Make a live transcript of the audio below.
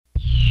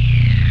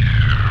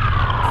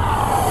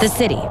The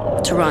city,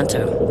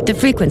 Toronto. The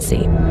frequency,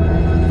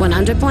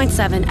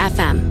 100.7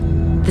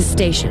 FM. The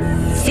station,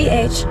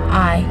 CHIN.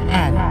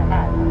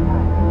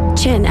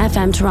 Chin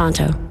FM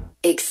Toronto.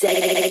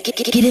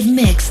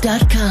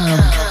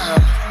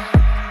 ExecutiveMix.com.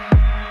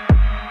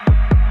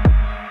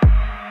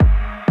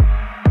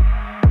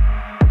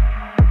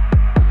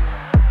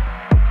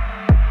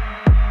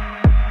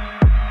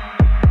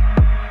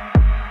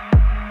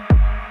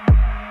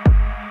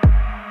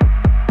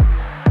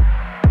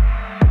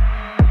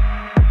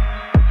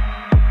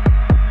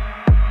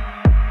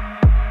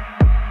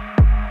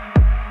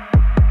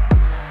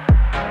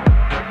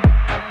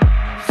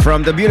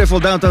 From the beautiful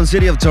downtown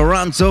city of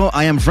Toronto,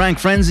 I am Frank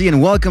Frenzy,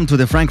 and welcome to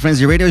the Frank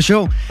Frenzy Radio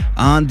Show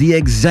on the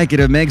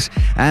Executive Mix,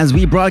 as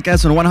we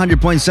broadcast on 100.7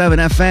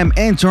 FM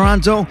in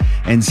Toronto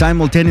and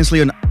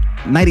simultaneously on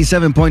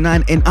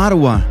 97.9 in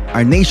Ottawa,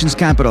 our nation's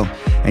capital.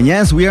 And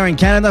yes, we are in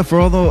Canada for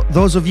all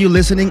those of you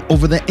listening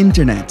over the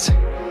internet.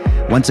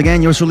 Once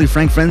again, yours truly,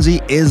 Frank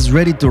Frenzy, is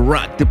ready to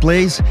rock the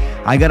place.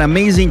 I got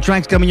amazing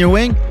tracks coming your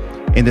way.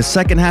 In the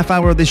second half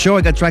hour of the show,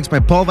 I got tracks by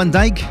Paul Van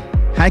Dyk,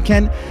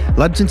 Hakan,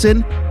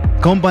 Ludvigsen,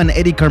 Comba and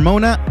Eddie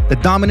Carmona, The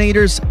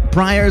Dominators,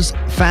 Priors,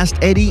 Fast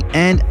Eddie,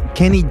 and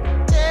Kenny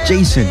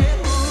Jason.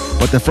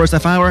 But the first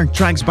half hour,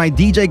 tracks by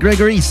DJ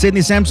Gregory,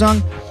 Sydney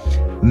Samsung,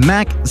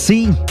 Mac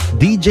C,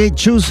 DJ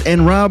Chus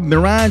and Rob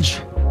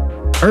Mirage,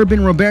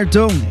 Urban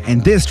Roberto,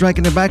 and this track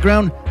in the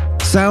background,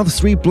 South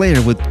Street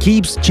Player with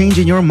Keeps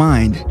Changing Your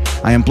Mind.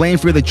 I am playing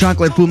for the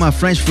Chocolate Puma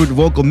Fresh Fruit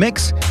Vocal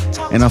Mix,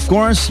 and of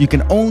course, you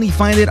can only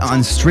find it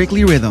on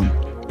Strictly Rhythm.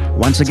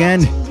 Once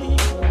again,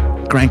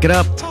 crank it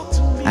up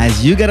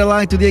as you get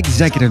along to the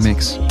Executive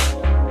Mix.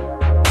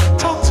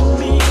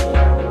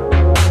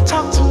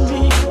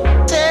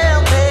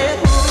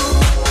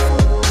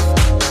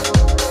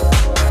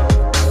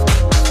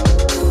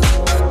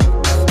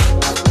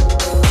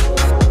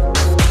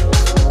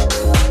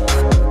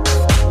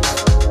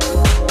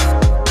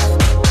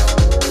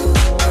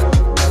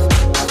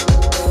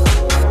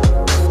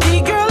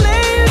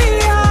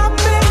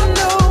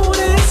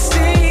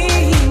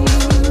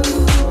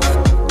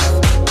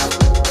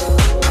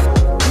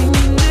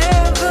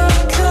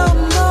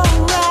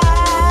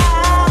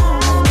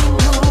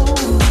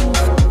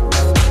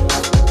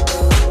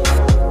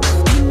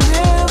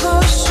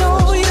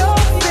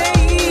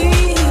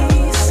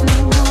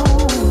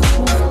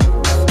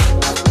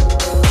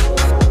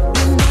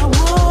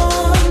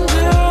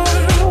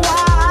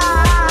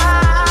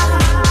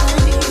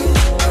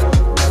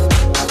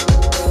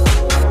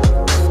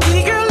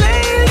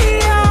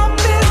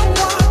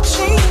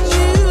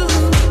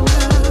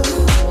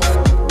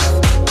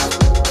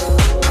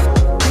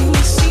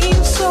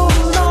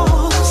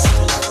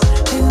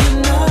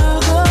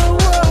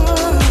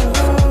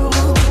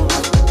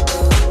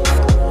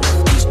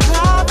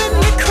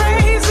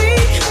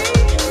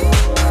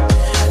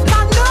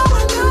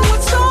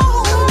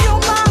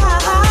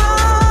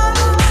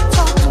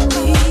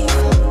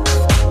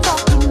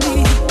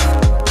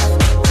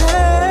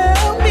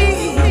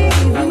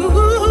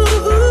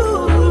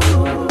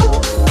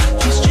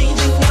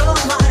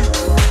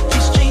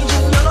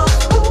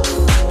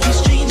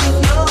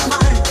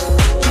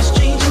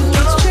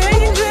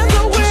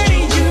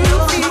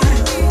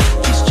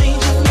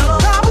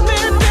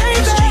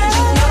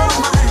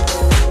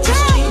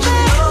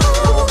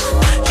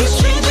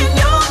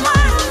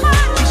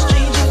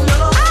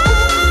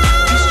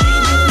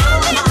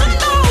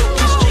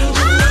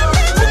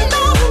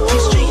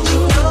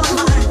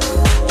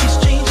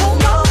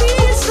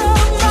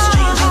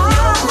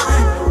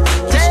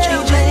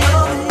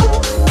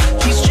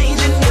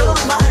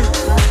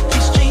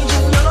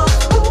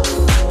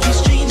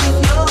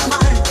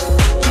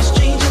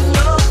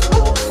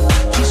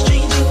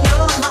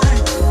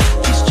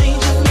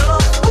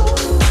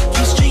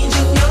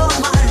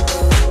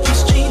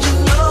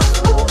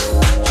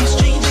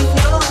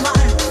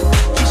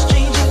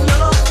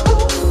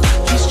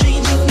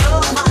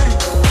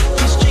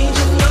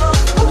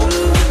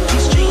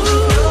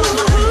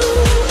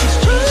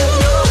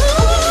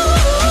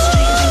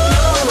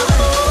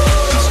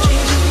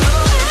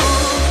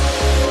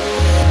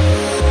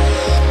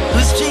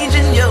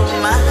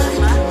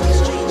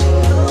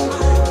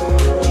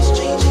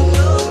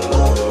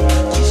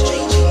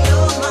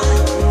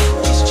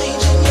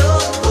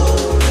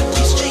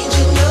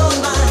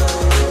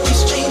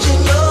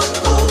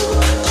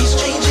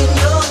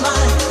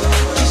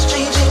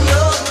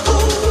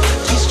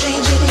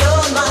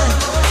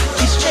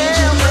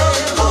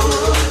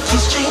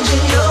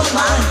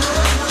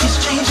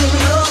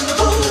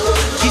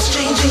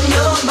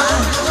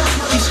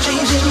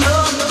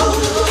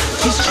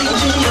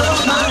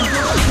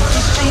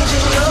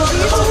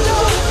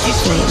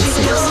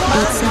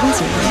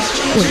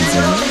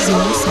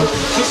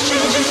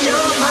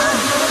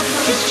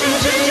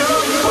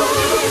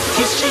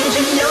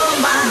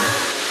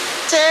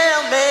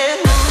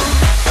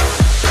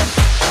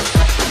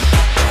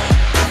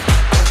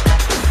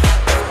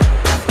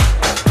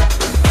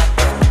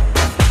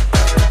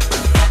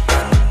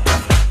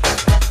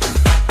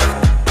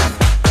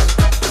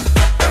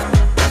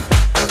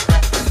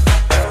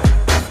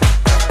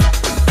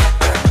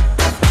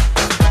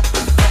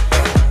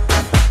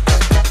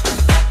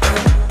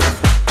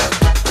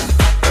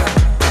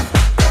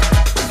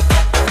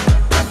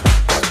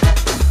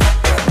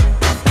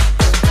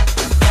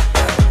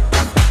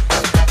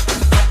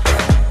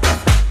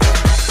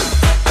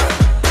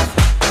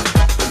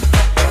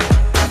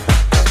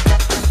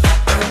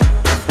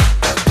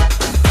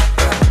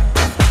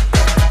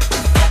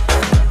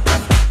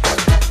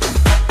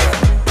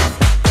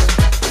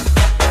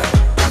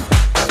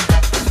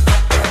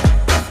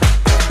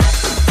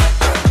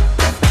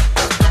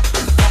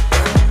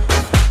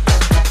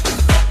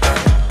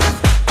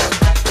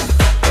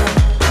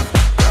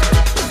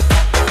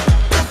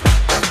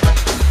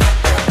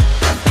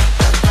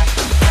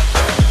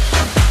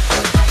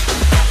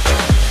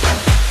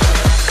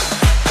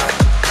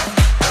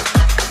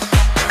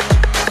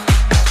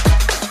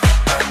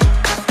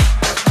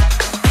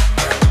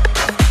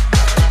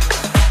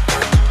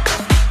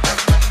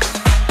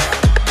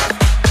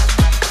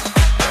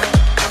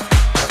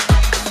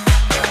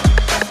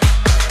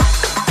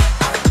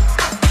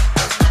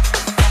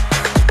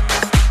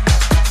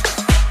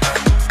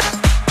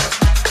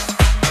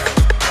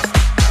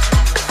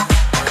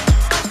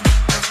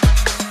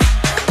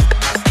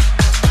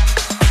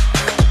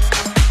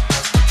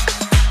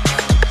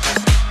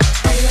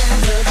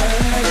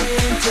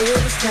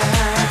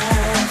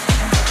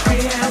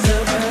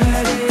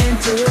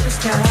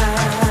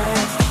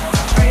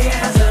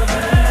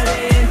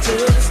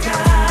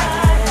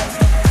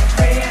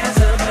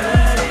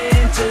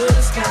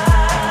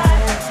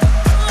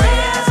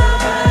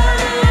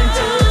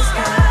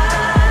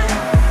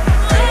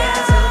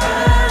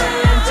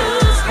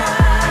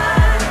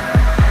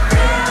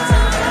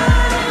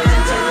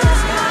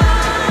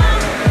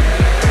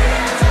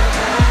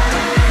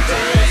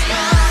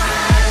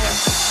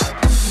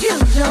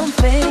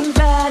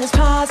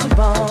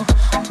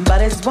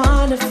 but it's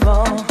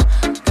wonderful,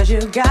 'cause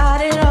you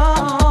got it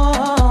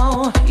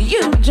all.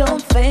 You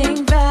don't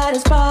think that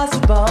it's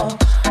possible,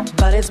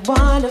 but it's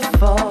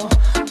wonderful,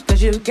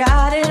 'cause you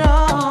got it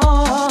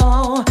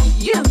all.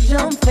 You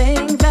don't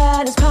think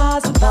that it's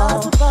possible,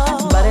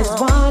 but it's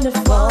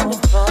wonderful,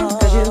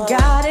 'cause you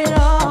got it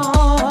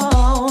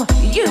all.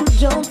 You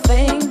don't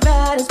think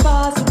that it's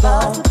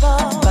possible,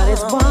 but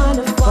it's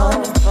wonderful,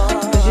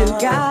 'cause you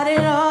got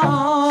it all.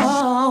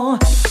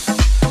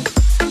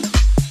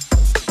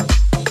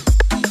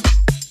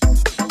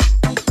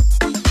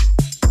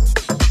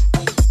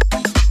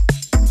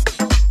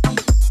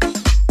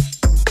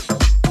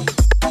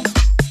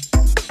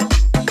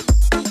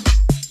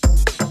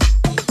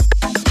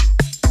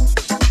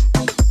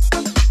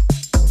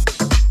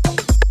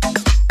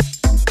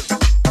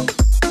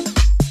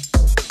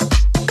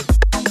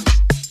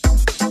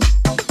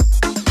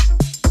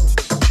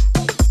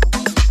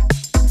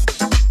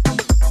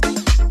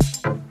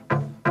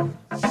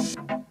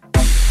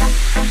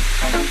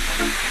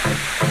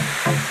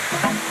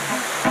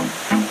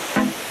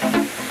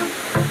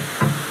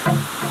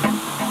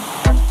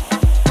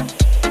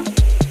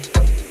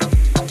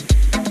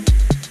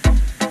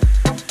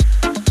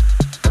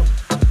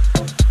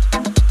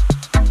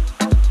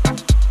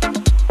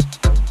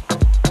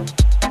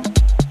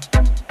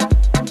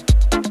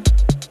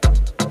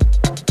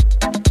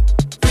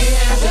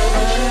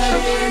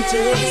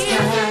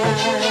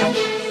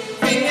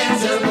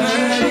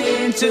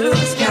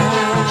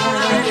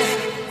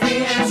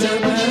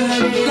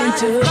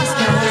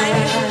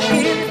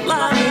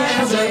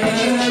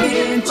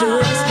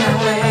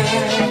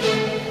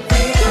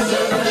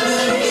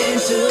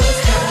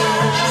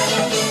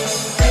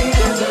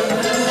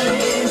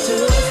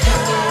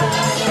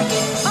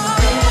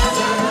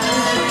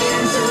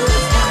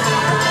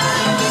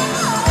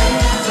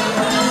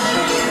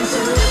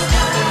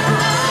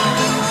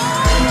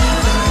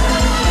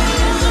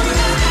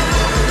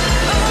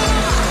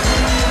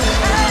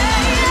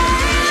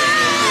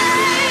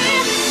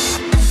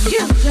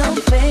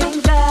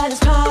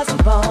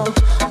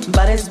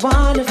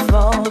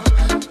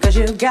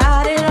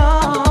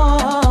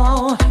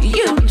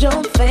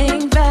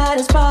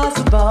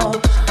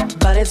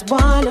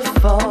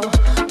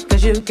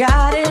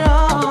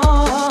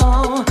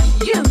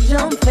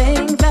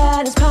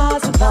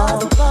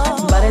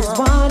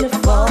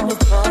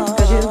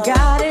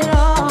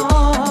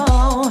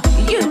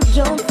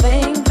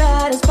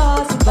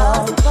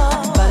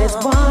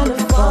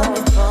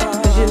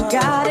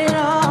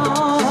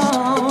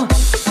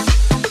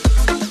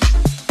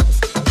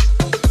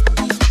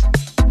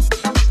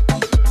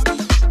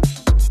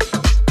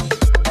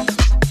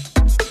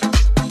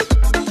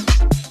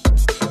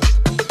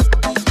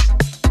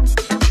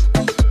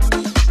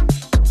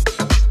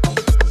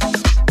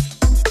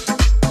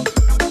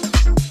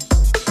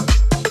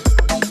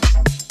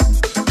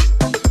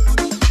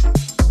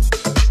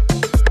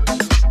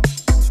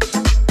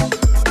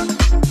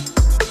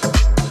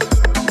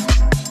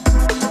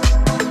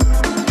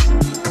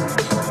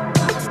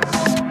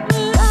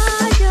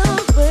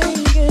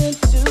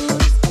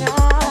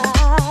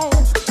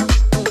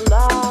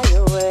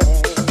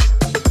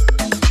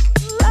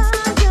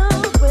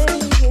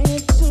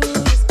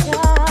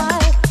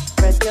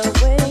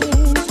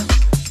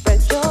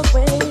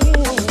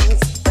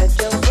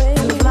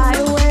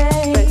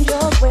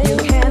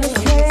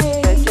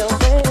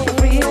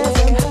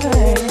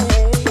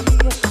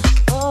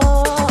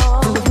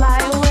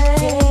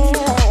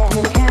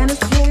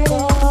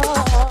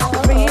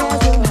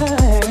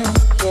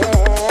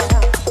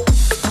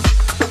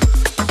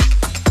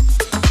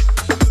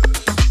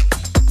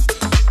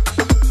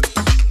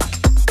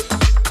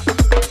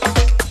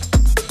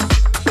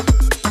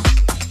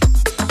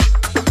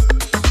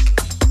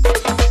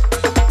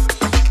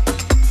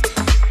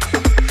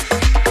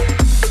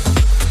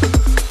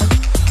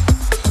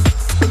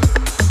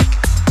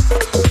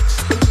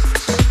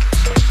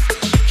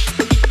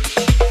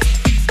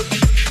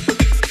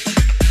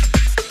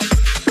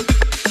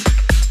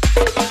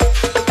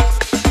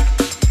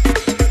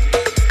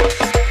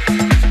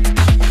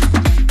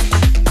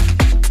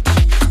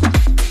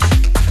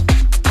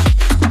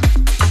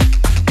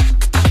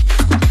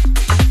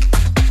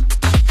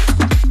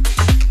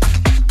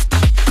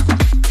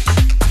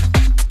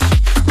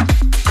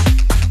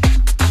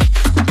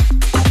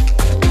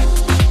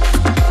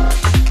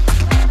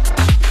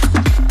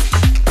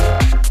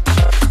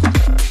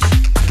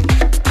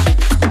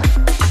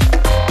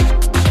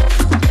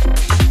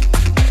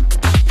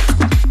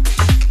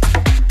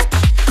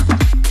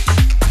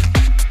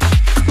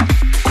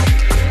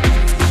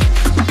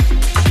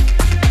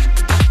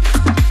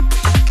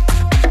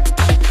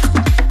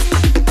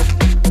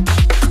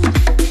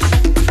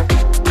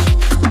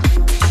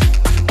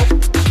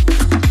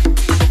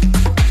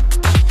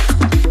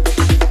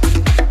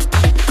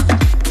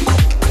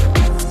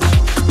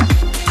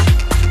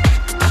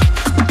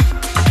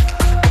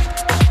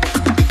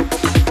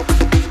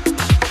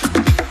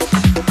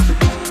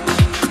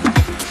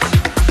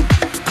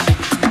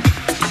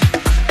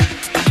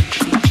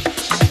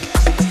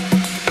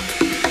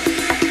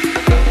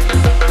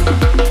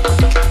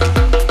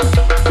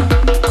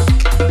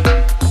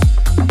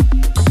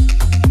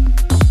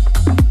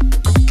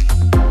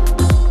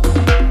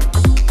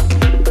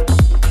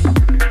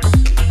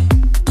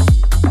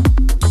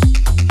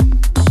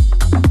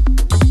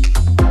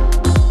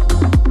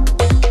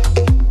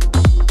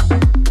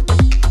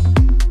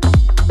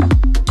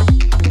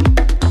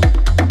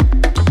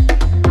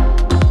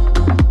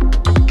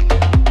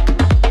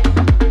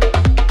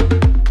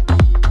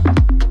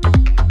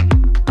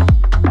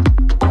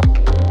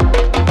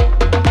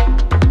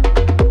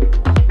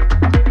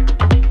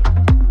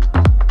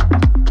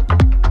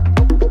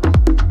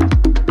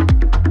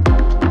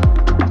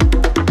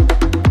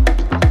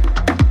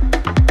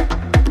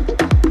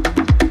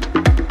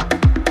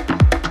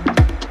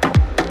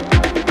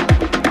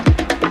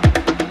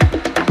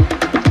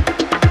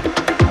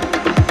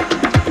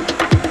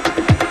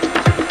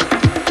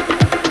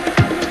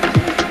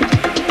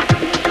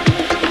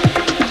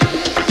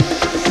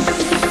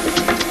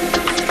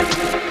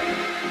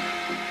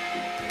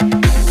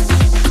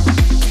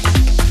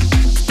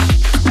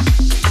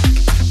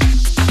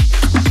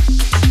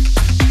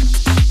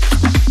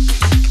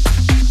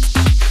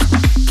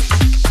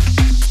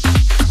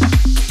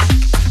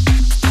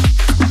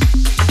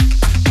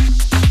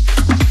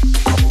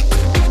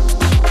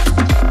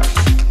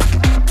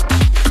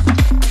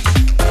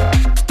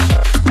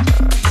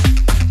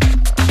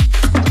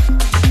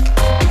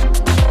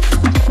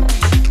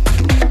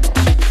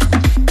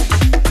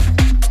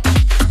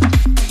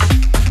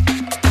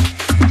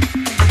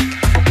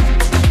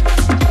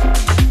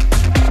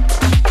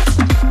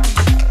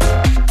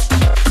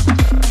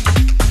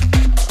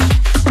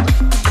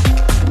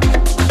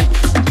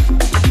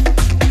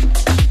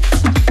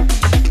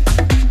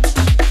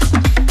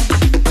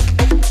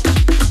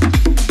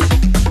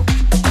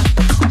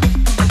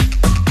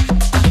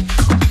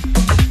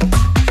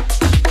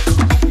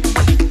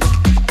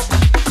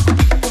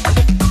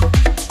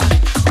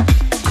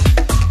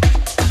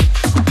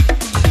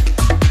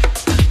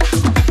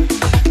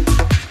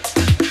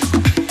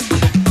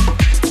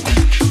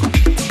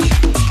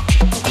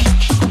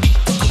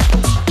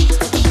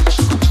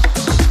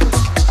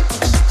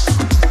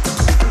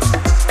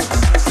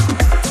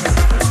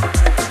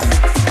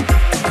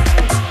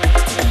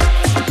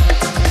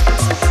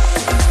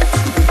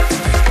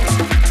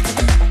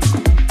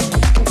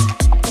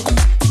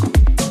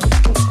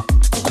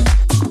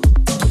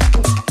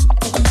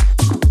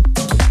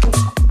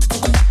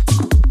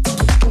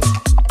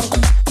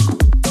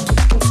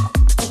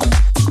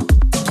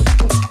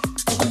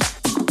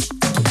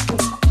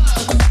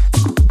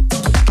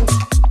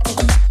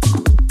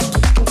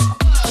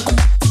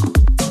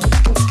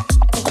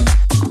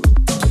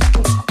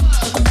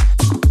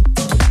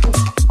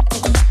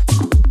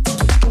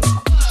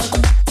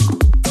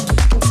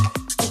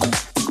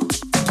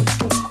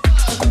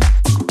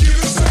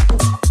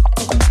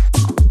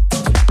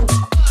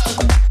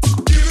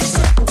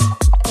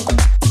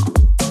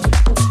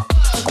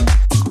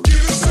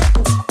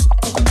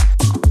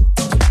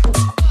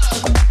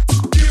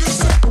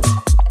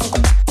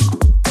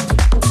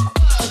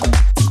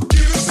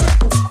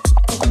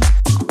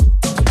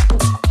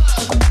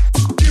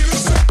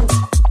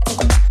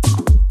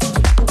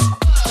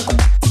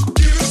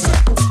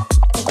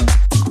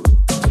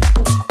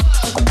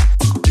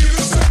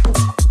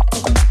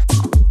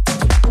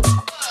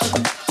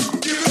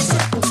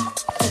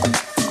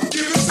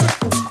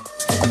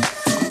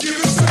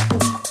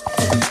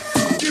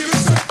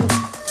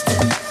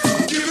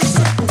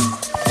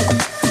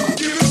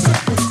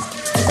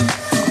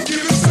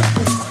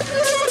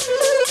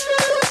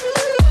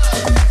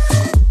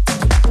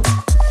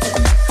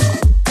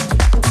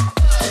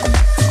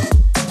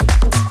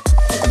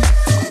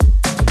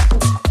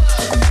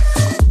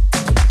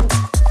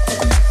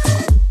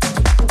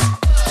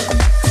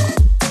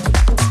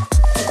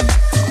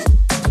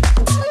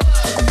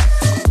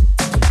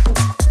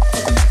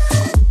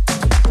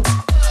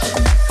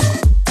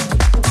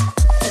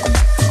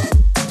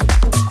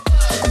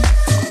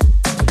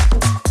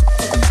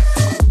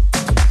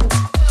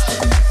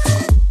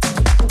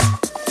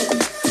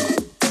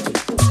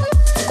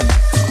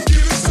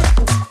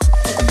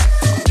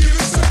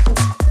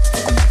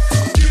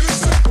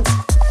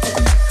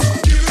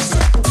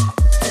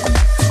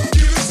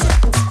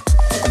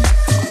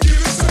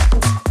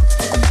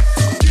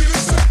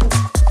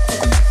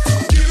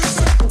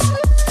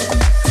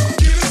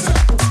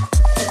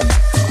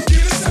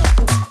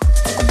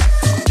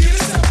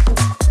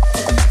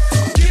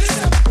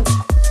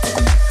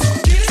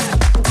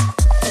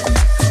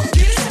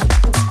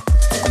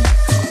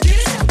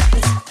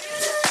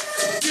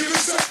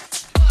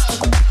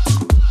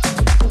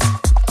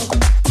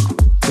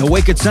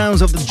 wicked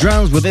sounds of the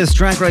drums with this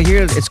track right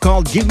here. It's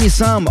called Give Me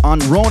Some on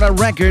Rhoda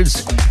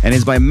Records, and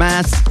it's by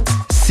Mass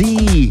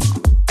C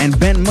and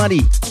Ben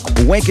Muddy.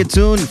 Wicked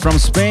tune from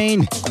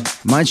Spain.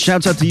 Much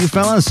shouts out to you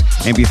fellas.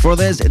 And before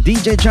this,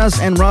 DJ Chas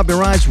and Robbie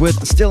Raj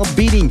with Still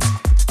Beating.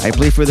 I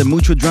play for the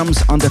Mucho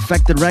drums on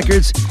Defected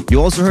Records.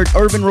 You also heard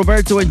Urban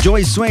Roberto and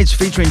Joy Switch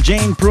featuring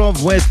Jane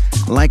Prove with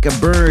Like a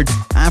Bird,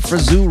 Afro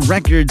Zoo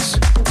Records.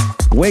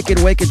 Wicked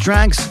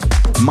tracks.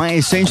 My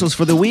essentials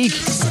for the week.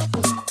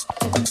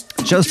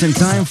 Just in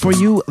time for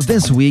you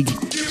this week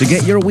to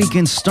get your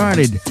weekend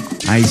started.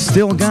 I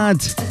still got,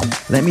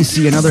 let me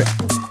see, another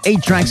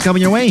 8 tracks coming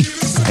your way.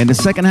 In the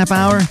second half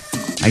hour,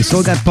 I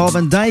still got Paul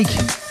Van Dyke.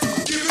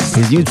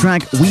 His new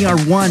track, We Are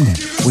One,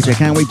 which I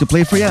can't wait to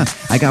play for you.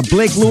 I got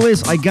Blake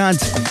Lewis, I got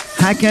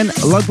Hacken,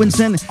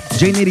 Ludwinson,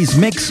 J80's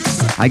Mix.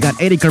 I got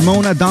Eddie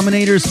Carmona,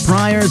 Dominators,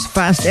 Priors,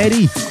 Fast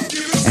Eddie.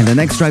 And the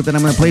next track that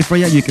I'm going to play for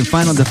you can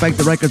find on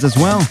Defected Records as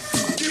well.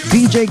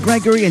 DJ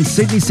Gregory and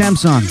Sidney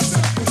Samson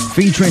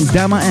featuring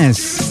Dama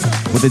S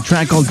with a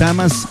track called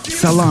Damas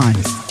Salon.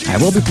 I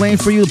will be playing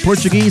for you the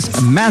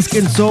Portuguese Mask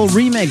and Soul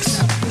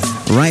remix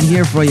right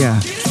here for you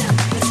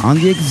on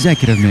the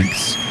Executive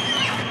Mix.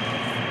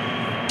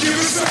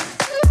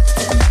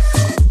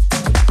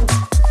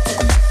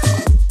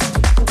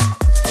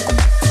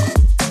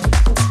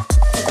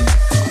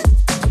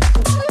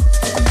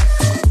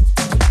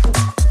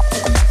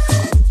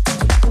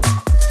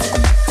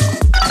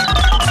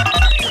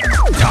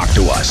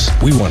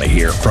 We want to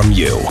hear from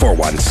you.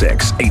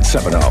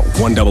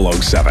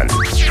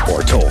 416-870-1007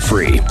 or toll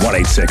free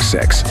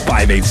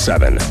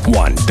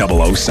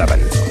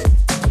 1-866-587-1007.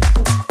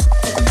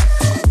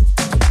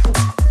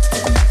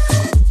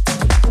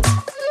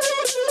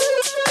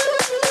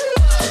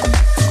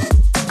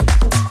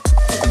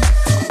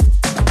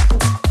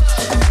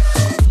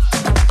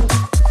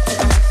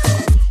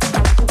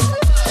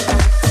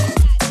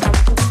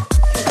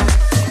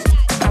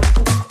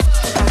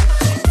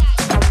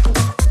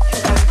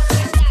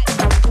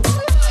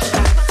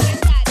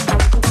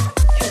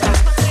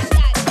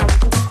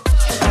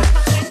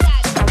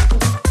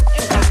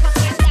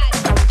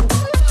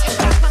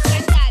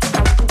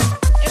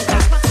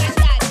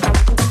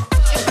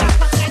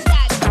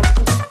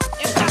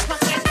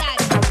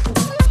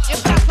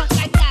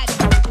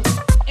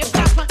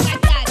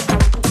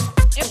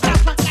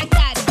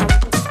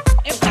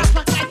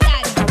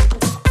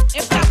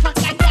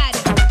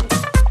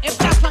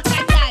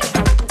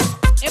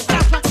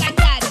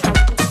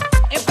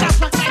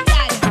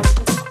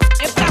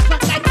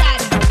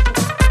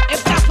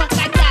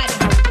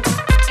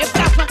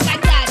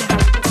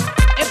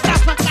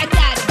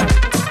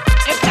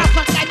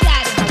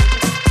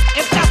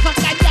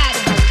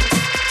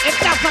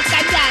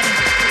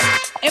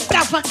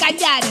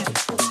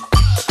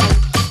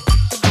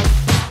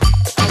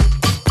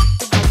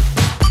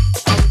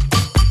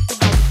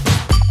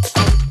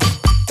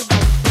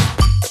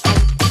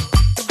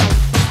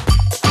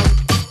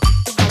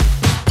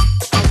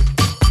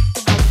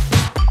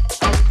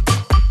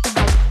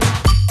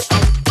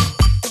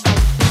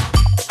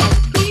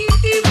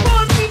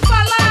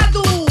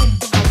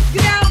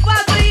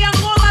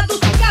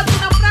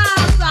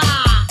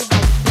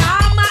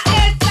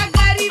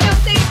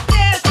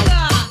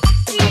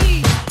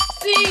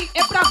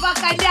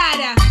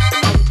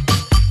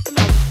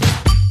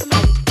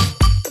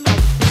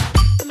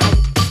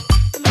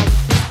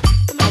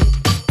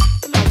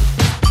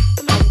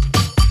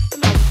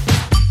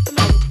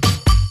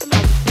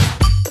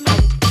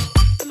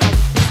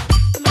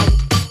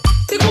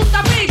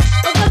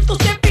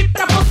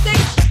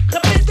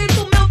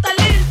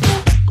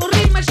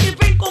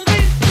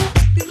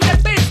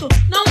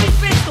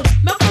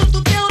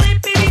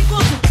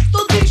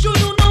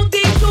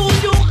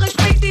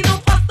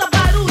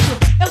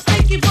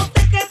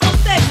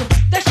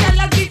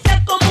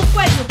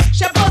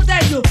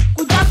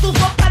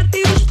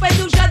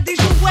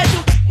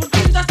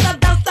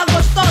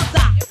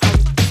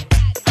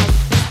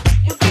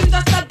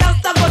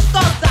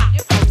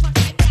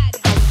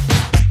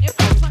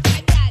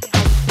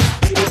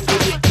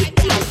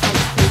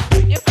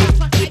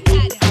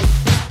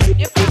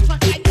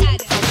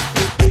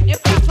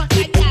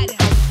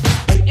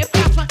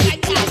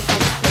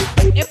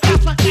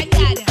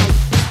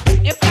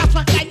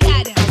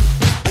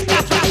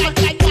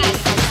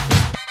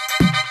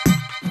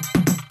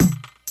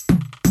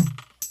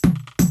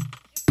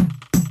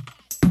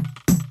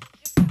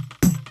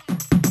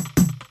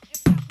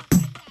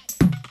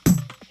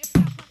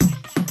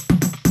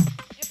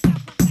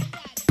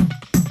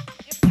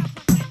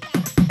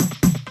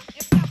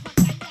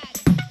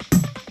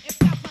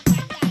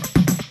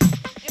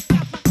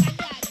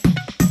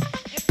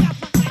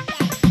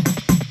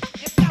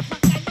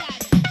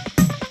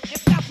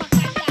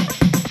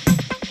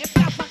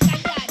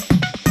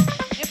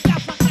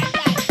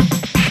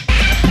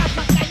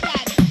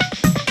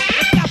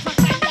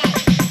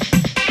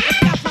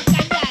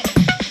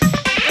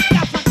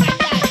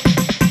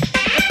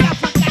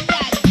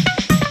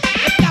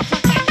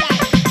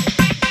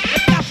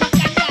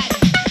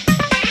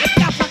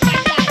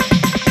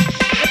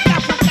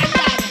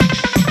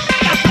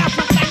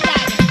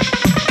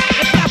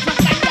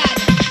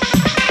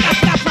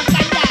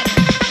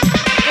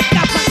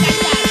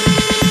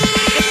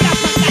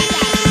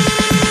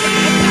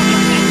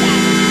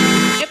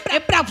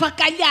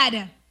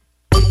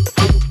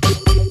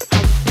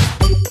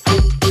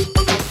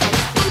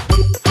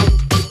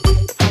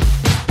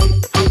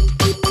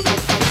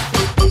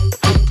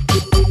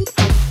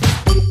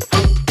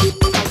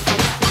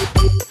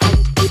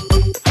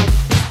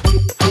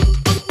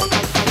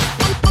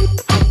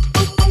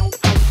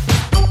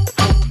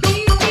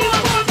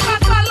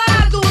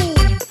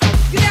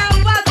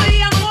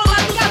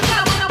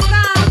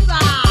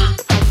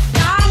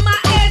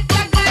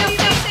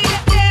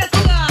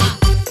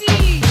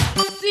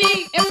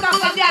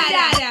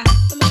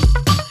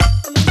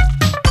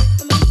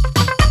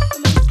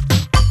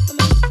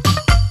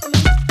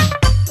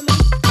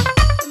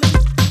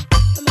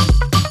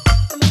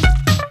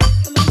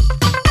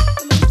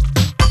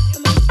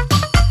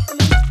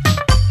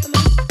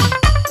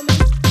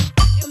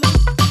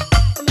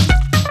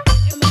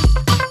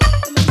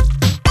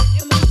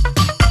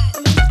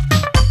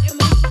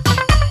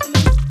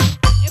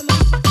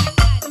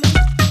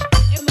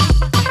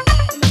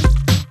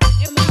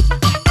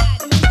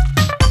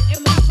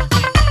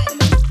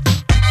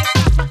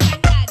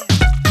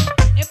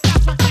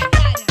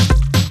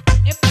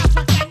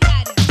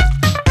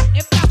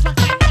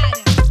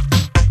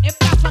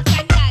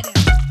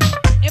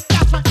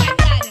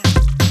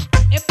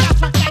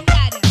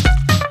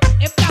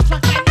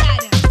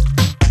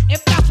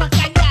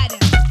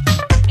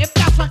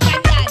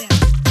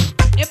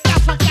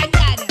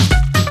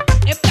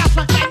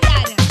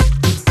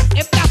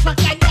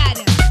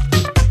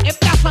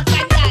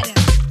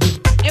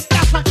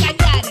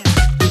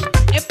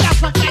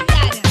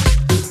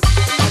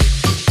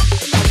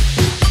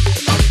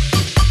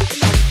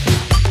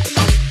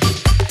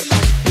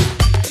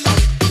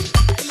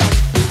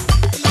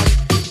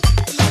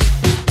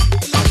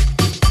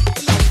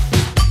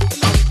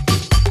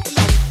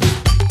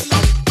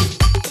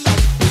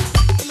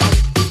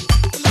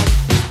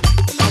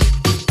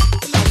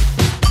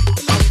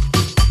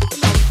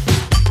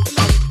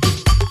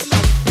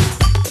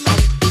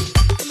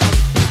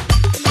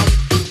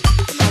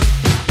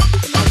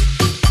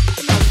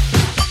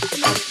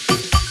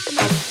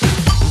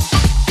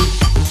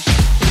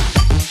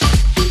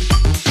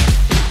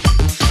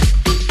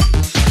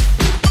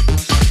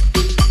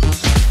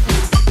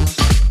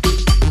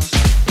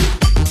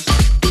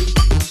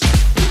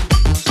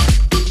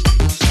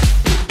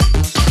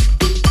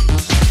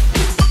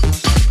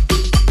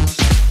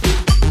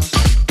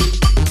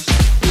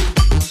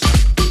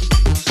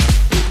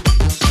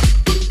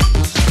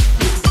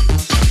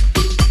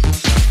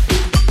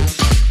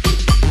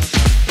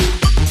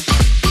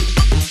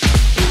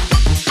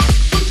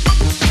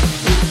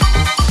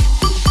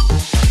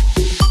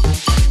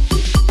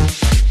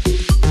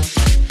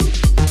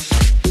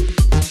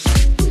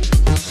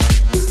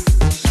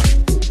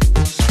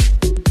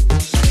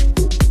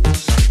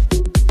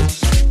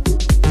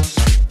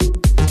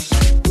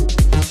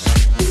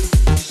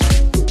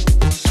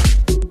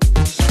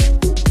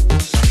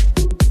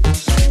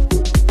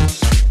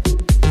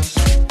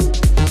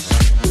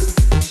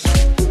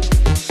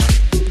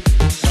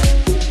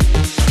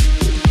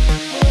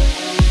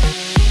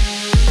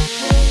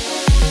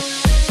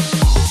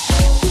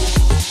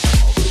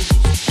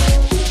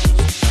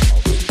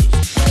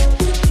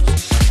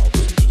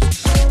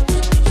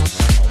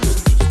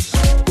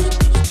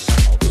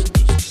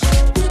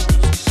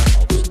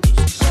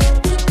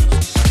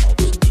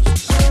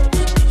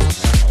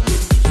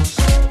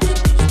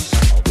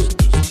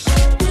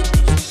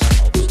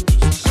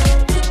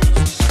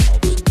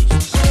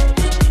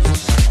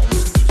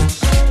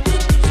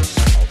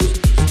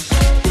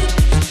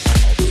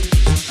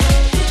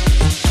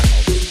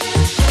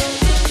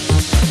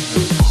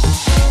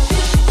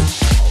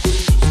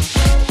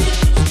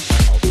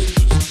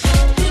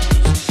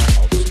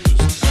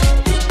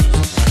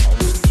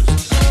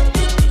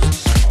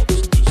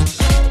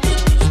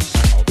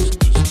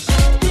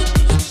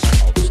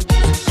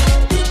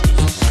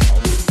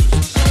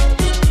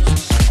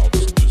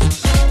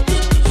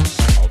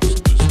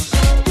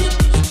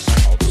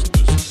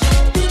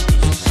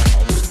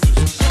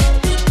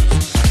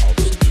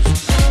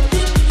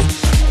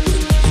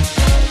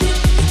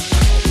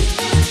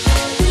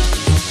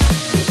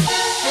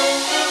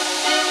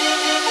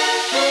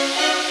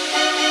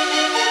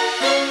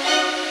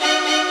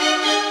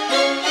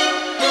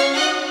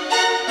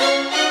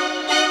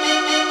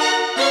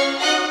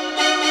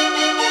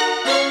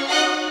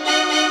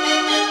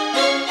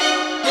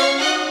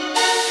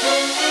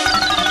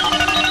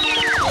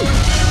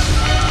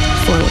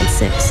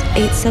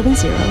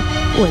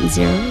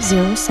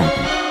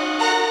 866-870-1007.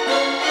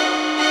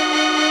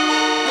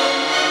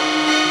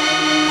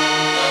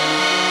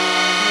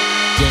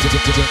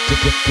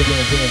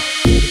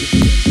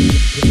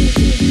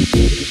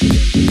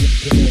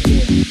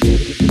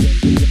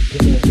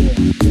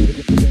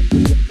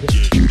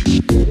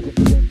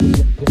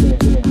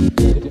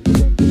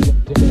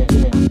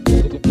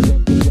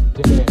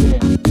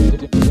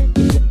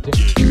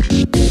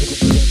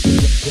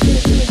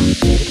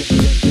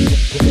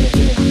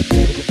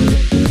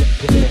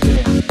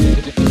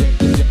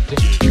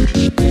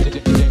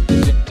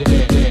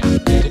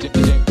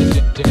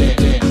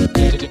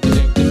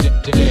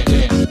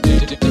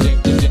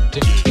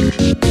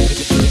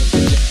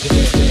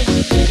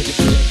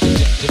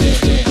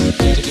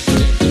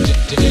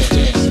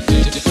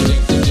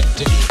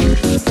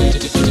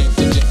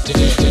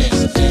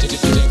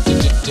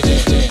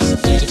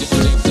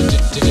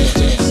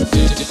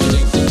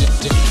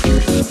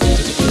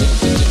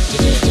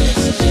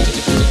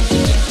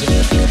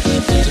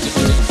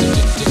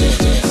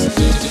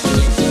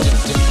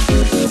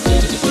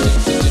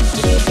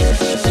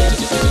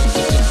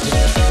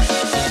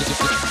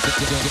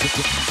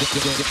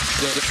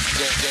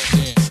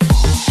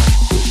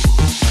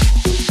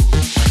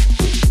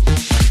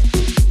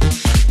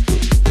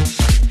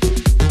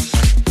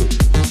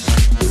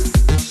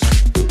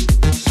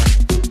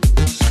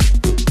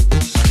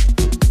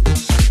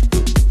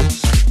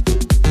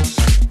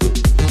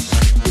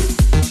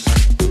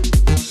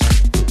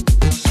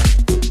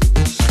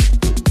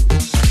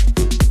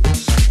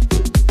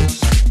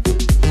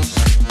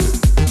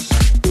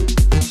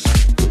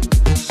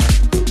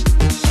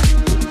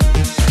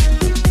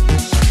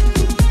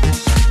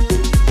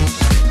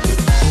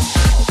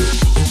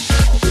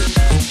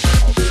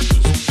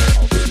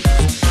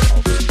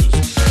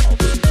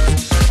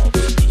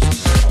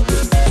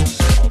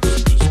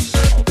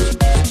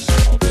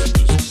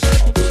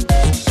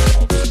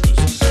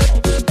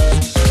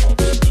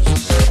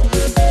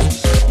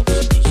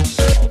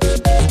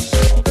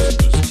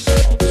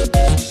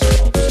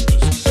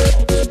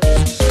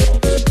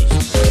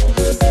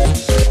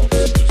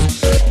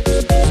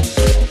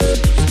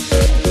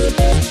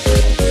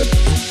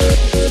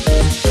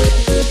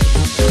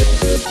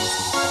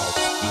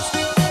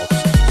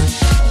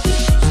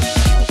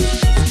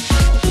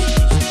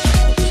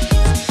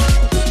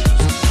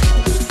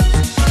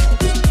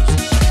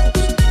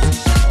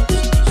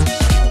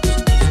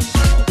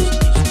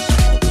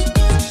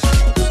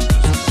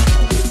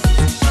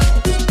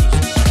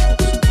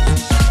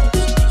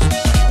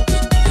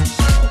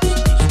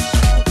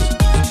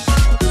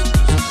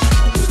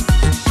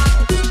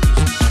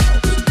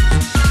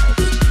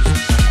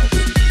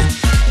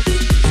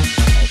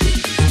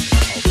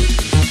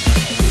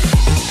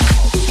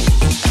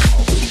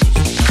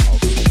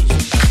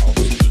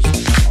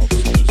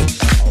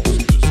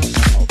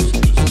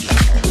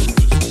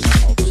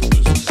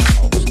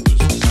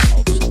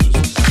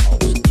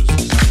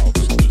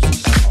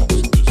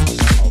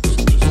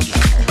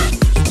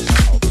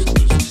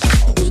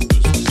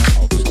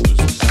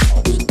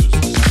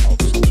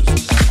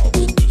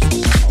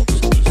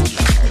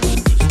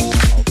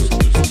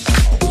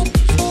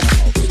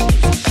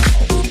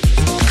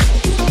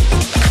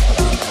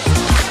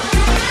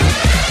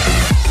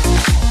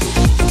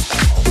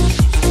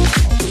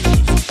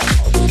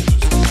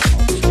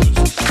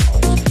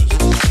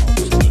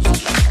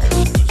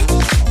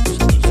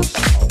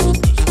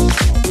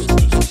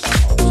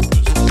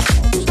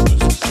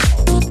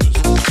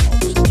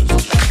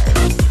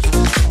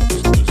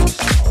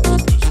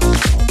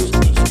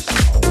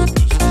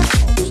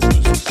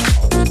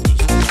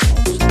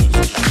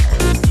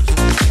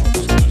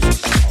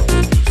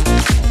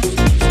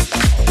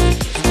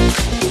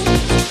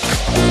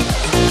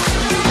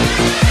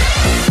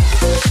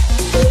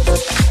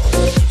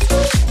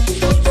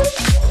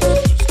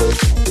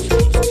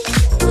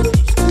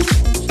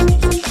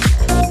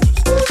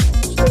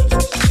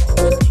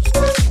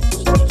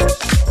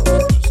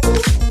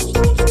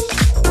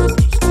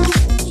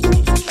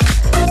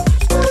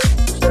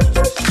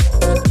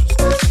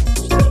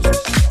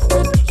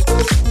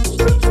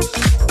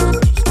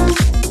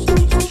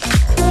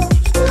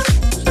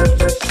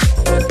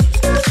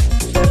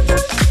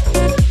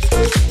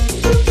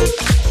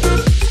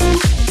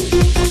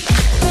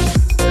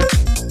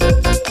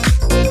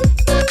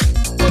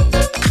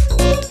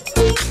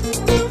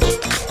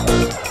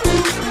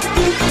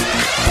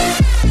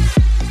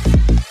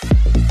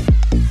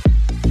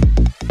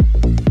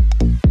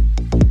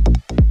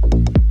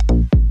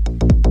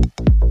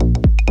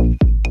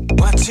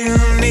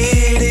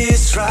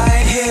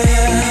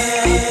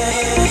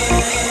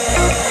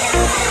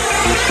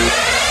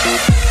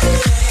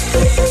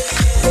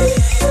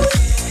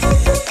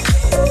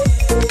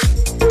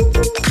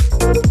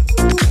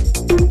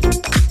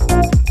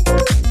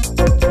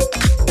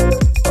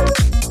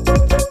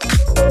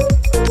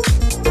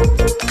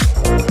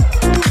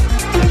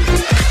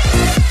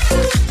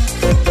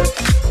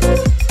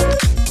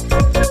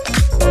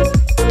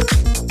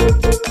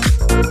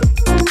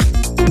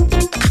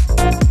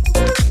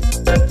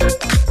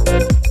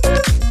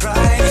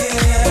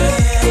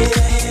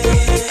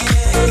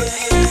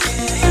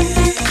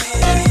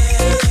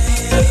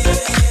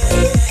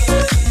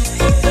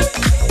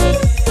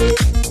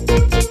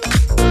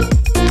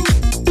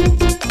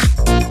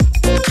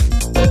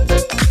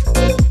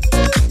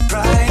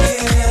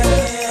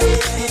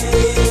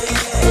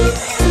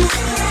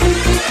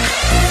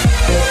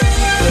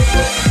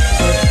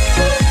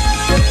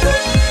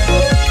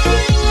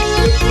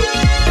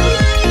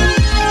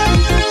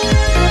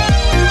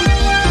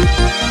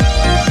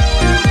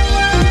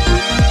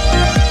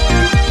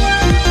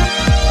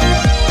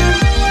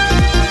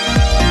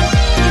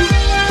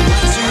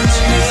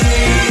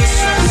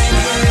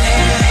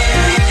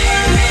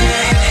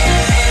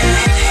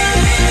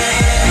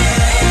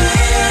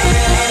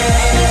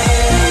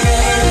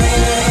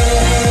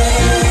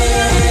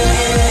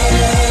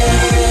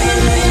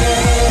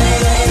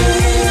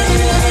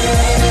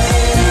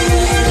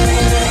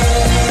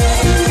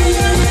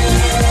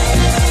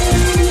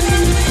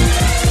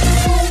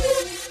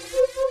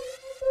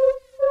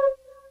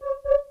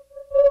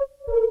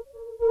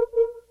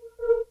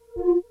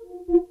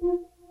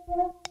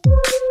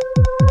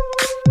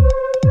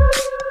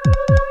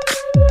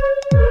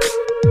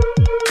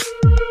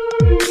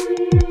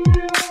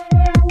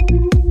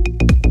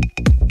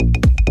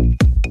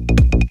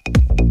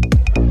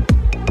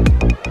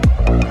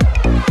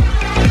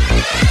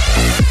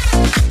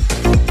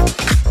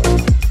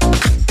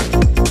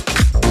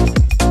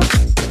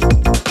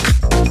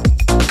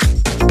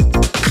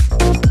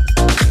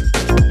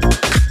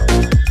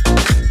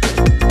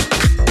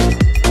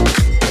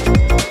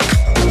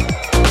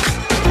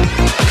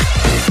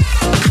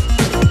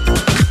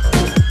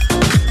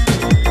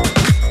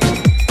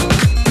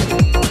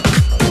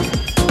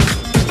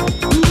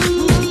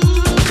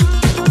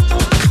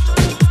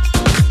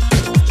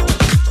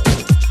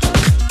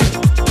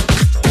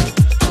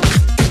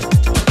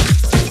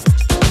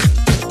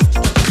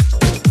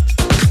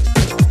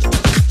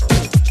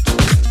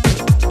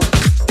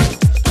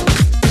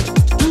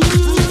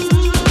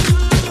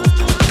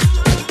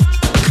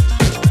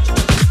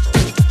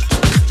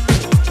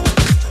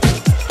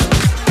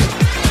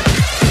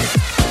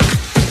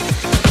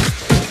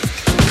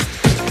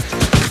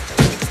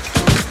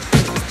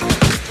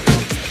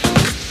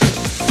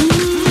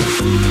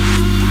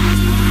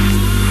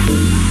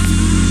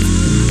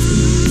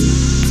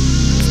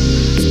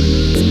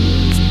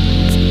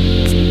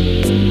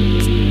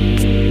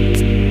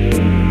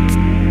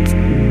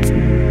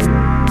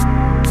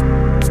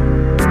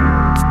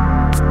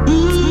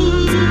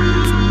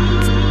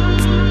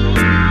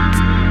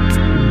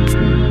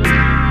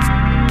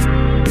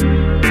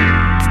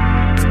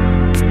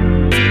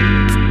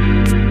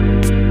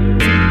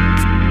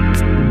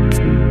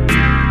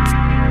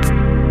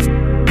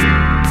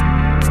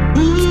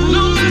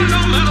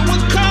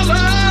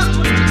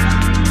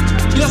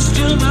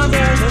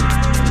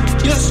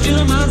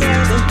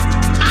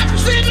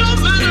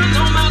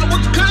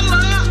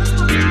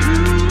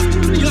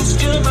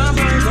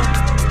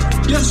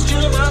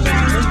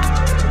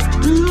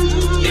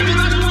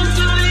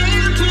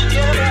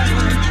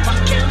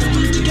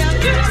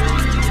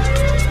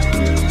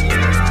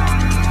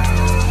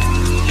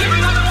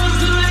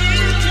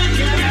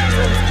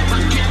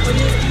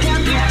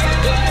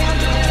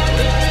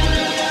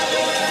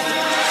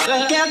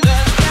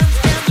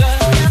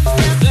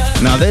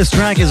 Now this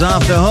track is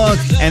Off the Hook,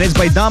 and it's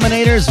by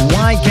Dominators,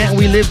 Why Can't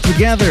We Live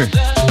Together?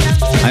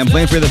 I'm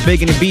playing for the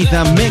Big in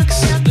Ibiza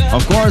mix,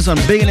 of course, on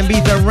Big in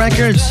Ibiza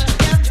Records.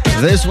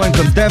 This one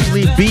could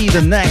definitely be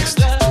the next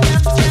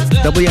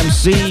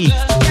WMC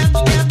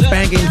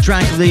banging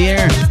track of the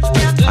year.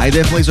 I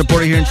definitely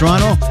support it here in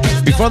Toronto.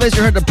 Before this,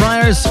 you heard the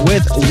Priors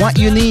with What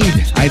You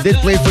Need. I did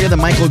play for you the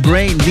Michael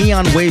Gray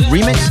Neon Wave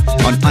remix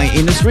on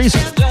iIndustries.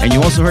 And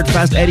you also heard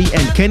Fast Eddie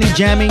and Kenny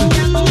jamming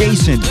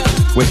Jason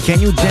with Can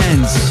You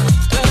Dance.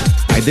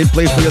 I did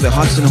play for you the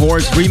Hudson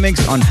Horse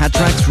remix on Hat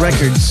Tracks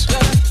Records.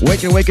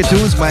 Wake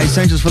Tunes by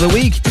Essentials for the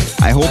Week.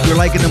 I hope you're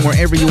liking them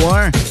wherever you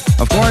are.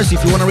 Of course,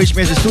 if you want to reach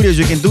me at the studios,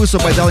 you can do so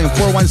by dialing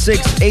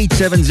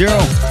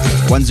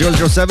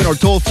 416-870-1007 or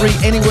toll free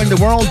anywhere in the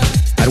world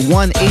at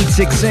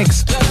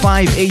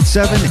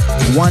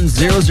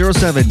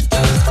 1-866-587-1007.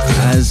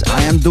 As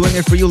I am doing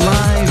it for you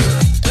live.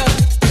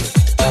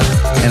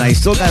 And I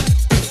still got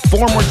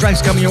 4 more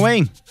tracks coming your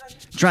way.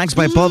 Tracks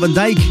by Paul Van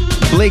Dyk,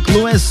 Blake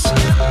Lewis,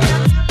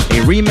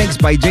 a remix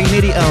by Jay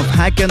Nitty of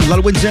Hakan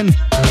Ludwigsen.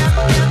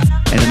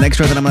 And the next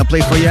track that I'm going to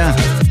play for you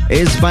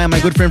is by my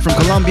good friend from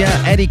Colombia,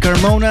 Eddie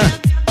Carmona,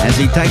 as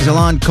he tags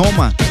along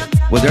Coma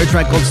with their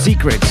track called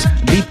Secrets.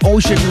 Deep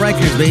Ocean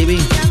Records, baby.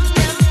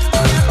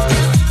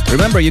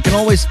 Remember, you can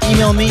always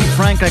email me,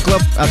 Frank at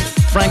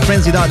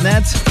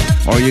frankfrenzy.net,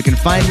 or you can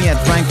find me at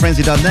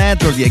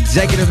frankfrenzy.net or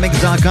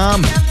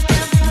theexecutivemix.com.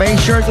 Make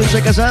sure to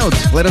check us out.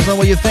 Let us know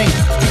what you think.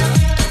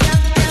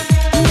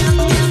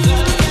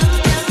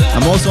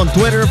 I'm also on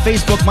Twitter,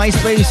 Facebook,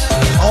 MySpace,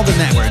 all the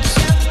networks.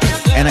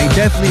 And I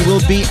definitely will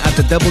be at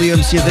the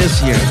WMC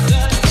this year.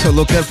 So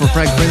look out for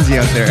Frank Frenzy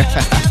out there.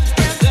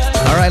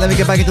 All right, let me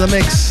get back into the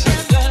mix.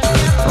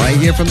 Right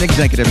here from the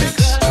Executive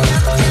Mix.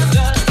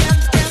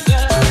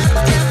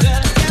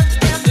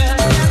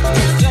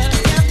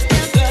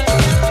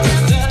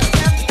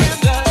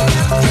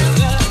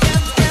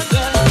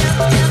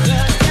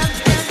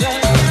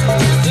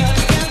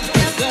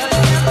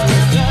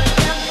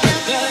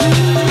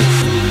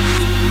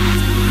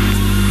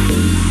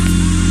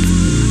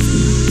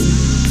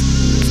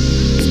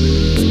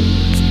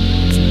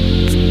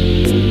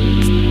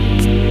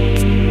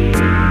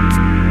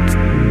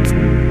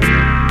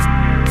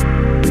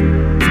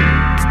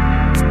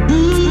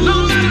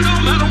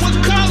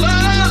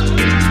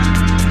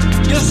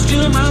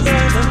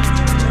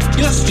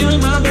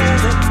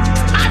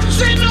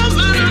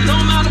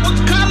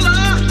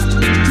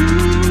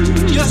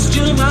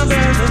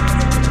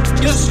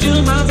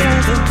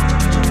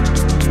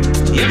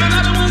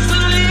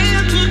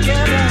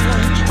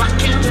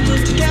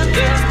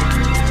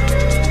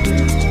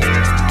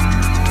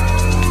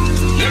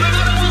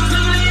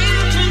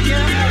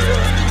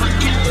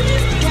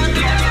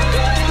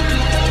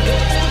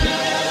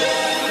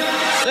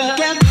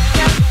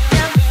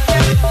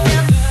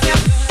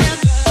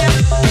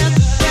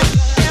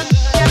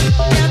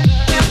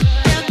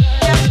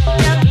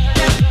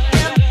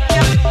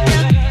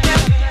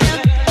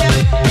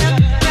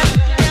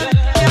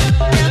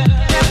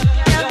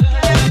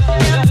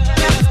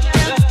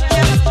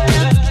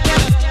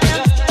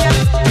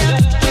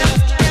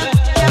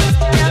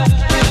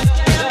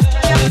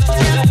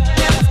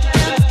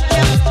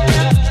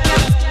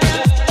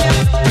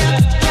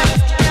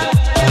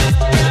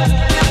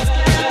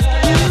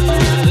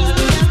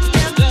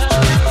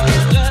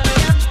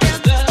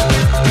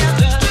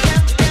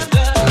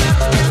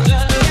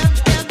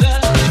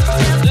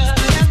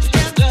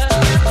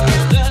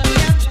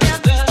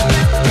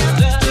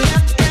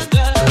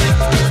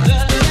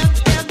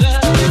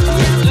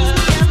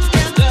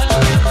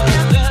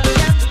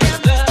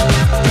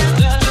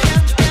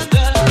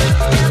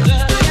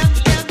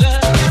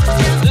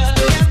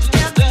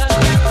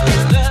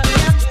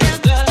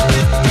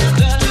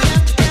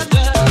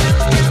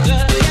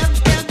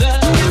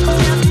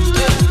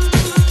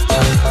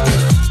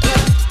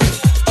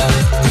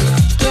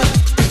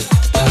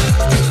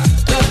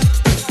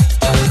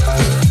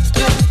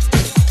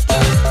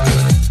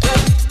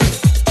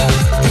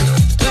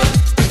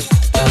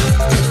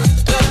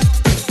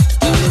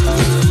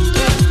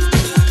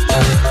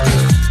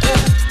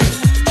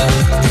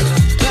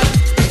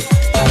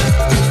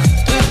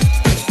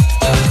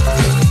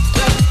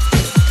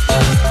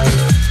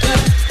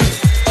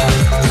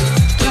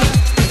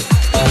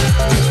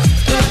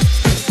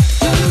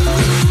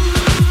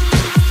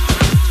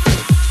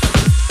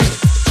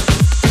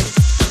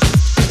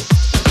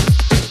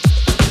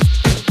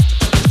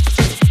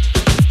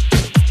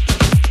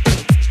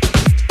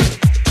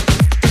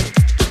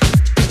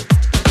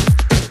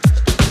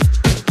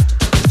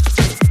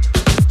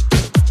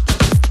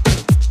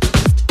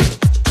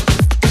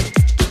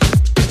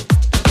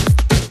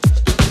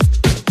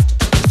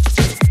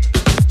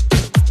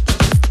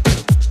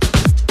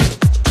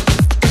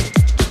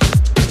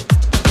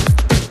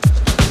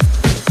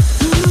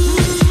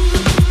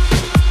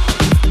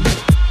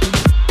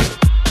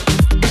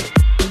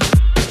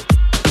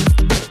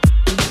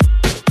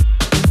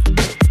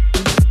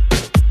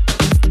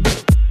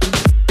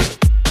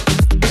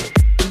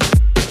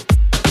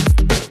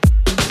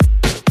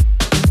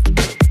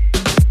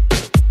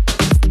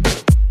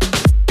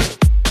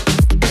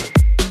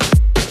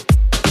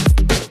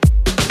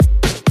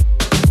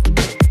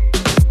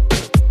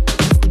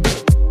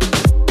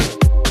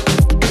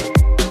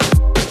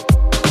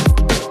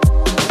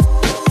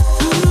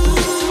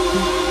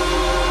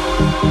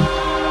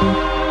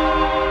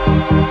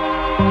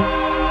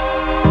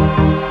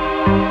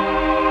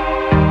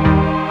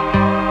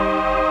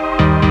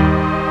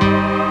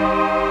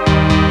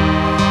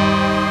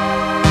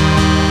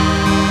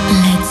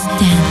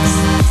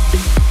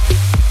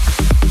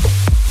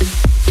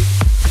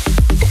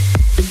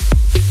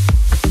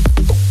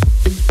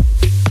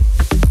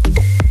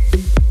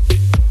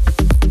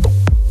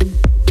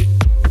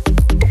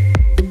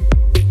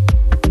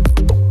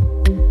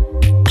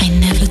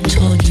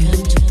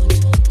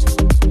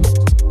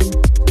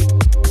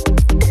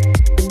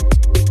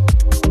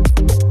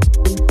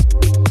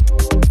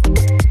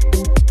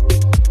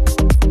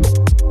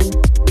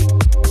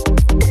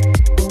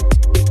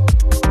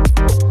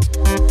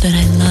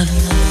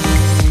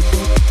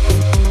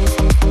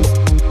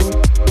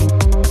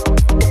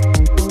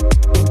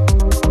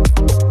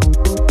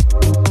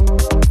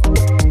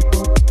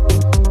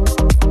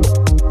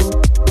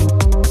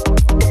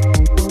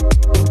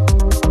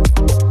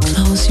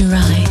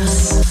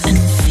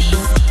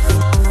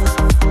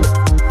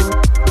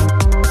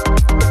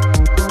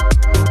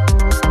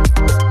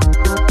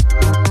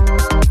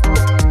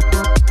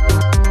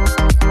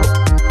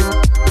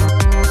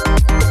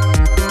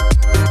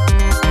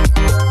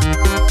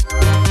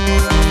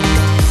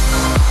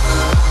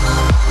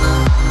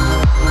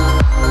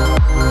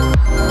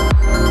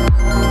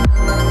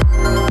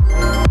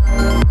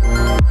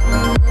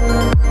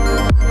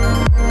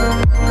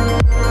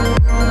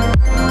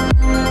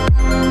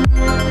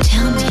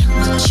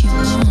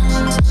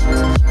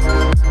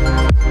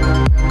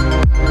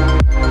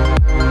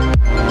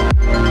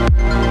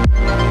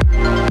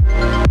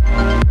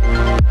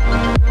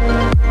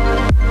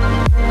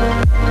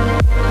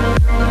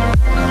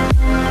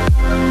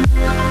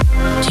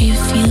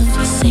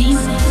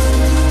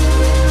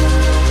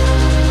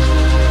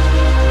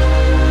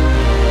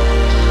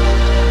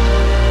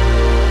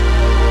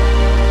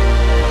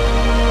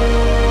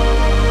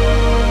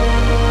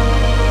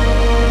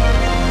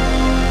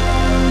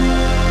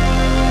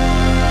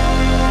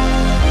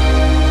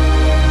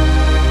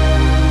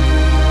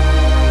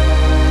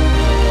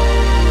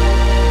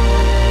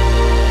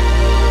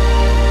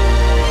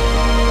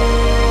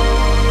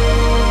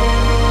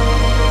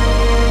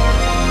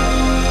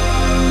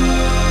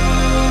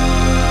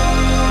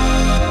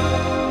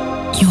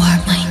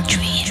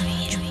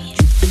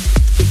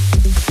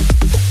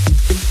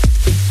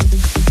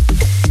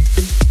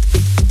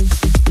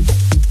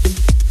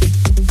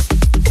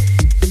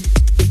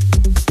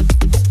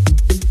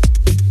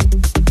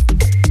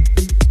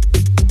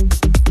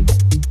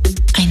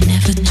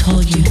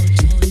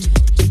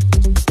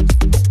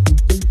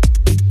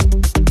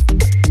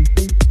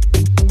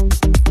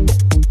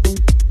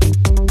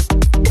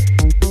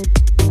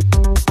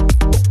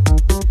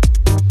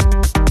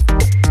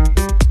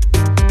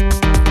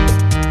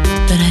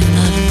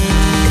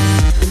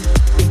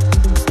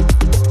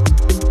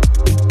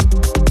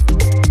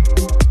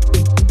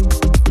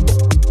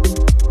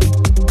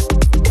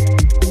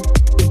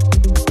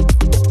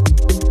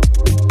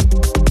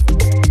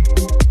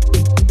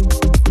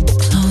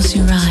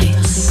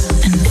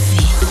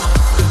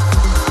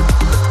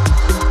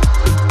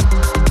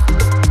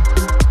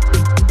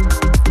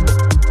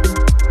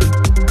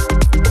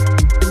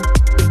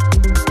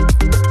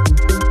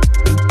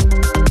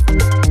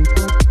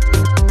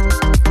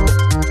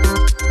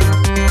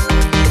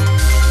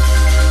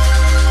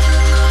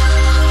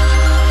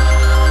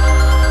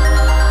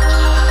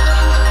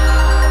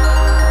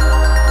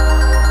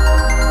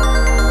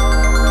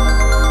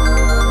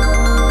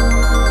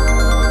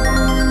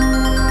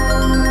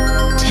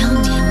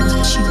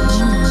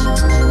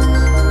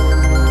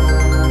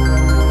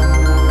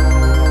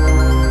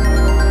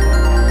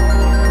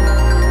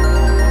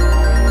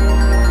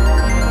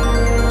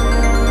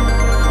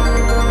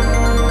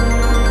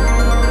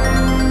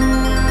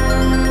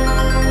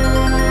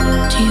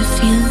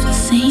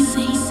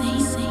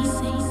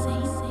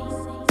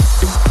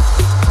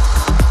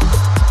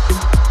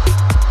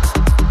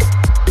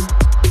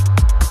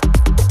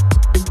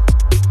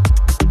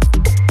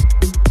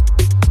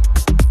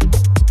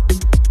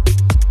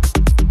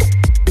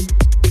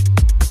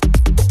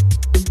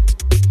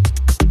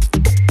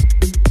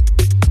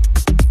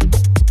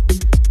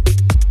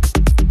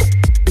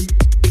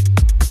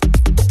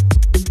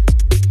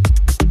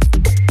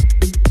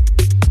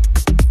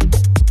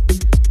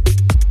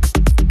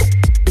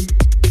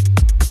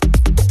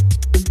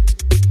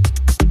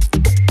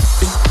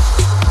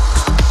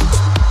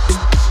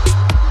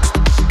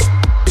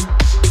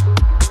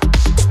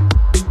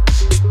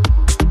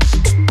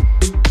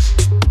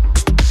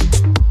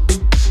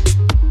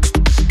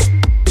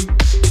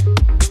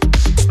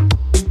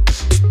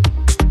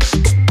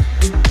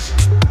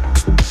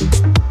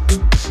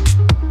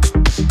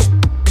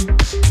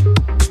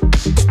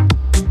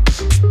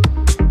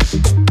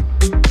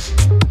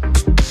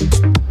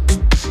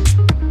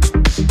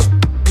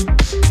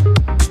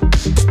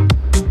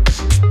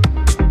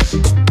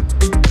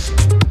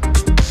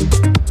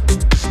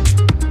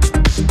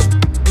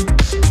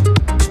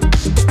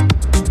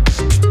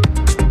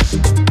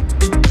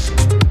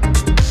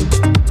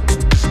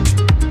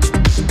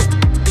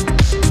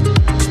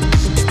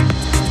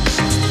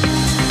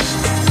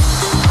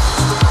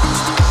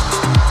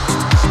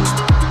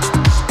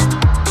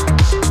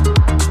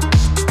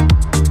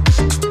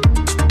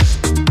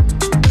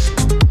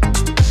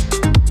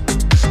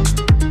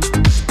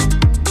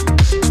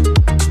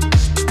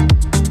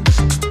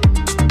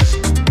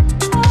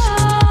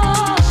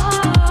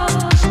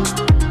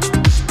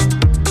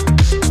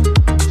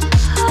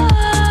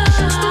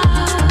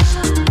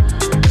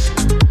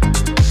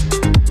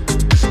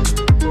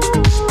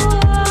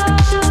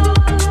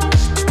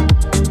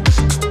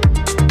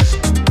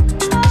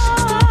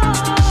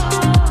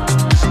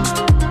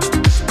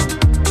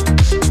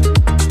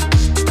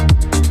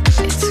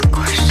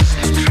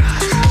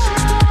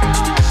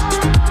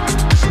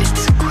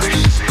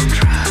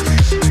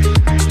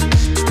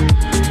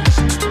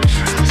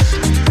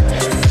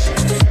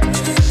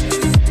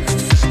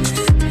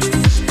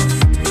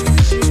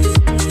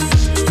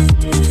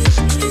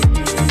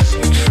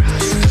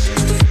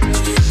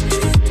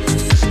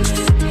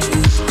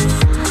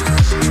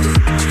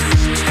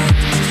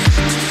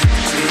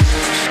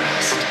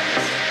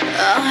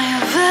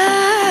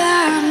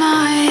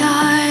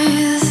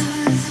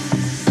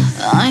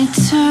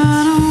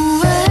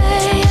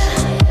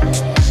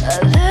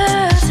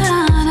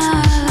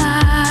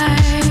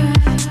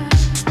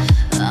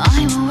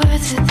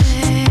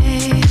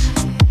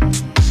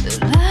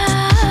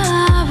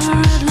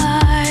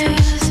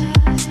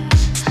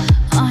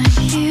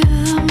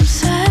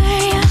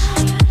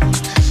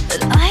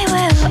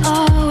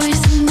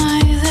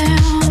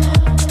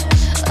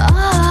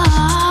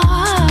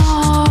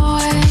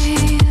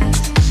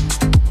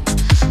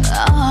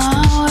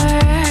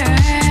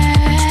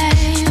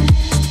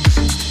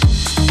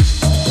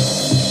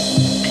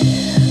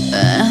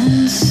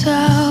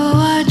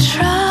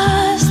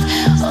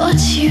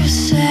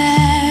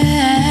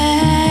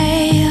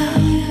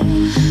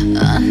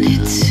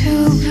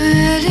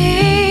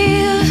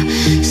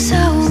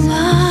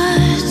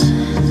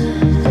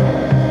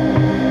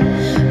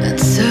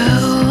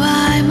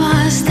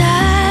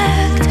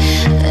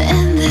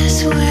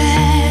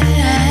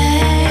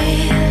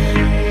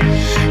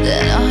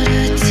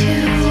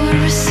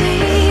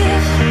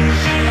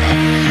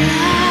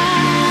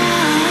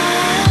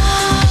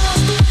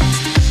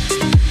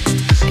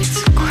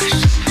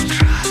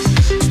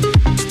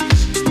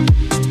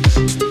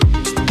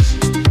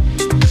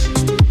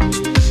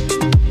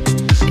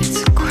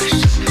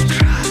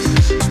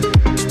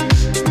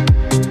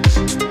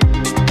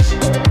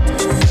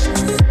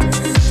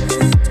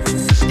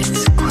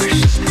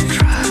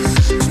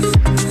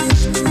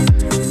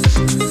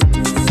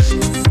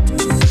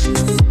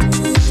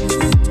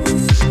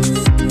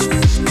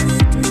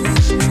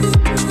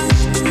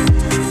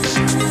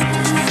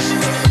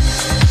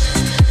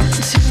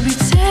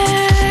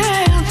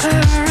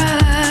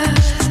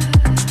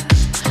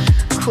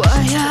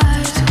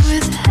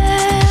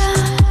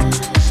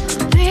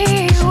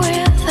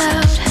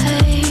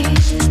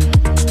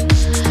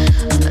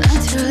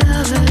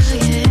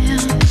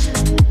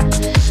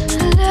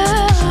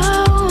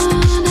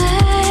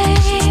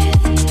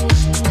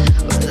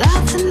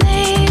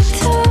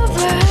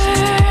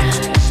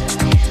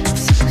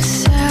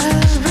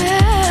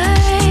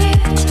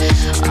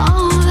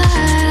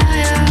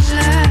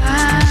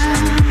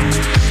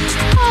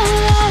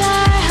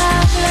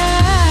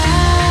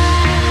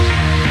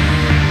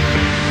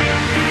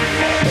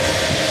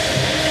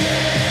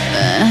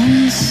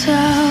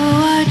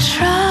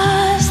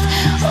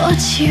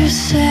 you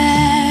say.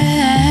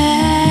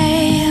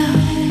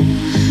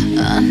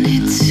 I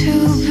need to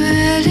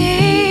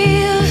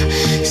believe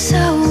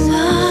so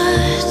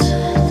much,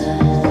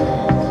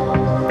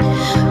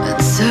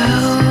 and so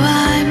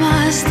I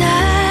must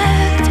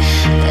act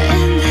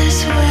in this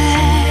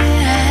way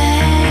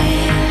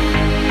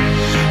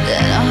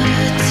in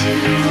order to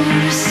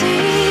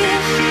receive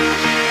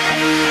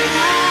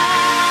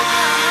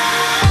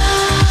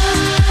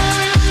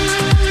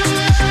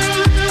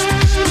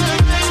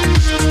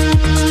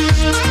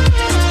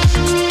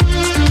love.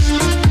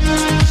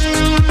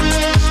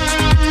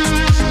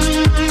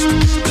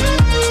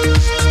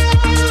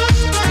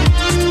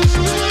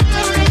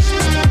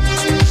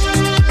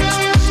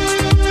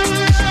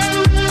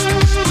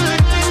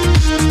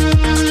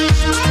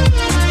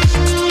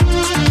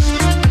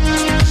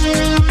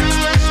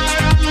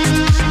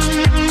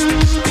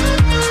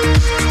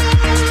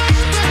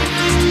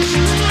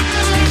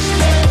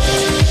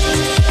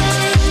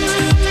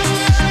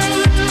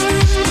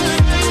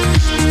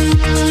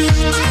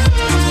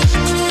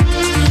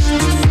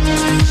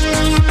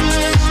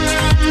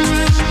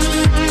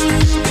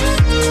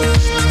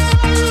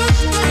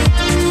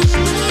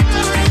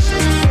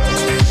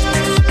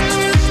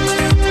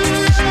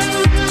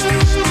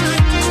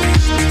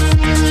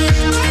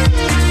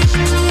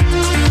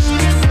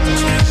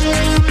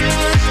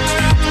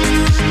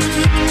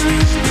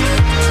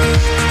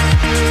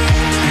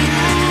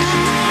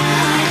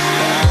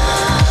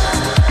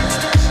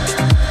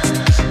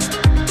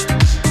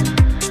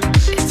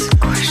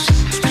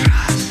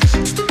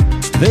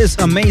 This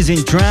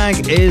amazing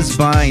track is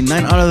by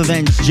none other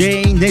than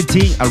Jay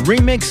Nitty, a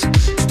remix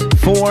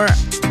for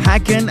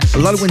Hacken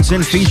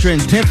Ludwinson featuring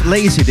Tiff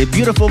Lacey, the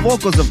beautiful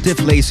vocals of Tiff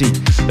Lacey.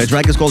 The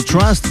track is called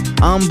Trust.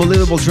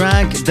 Unbelievable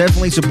track.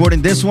 Definitely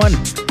supporting this one.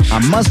 A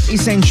must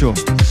essential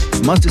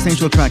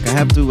track, I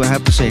have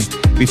to say.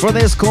 Before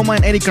this, Coma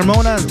and Eddie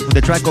Carmona with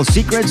the track called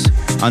Secrets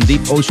on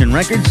Deep Ocean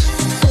Records.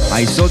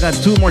 I still got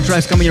two more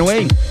tracks coming your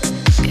way.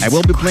 I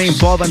will be playing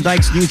Paul Van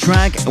Dyke's new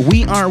track,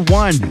 We Are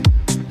One,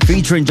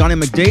 featuring Johnny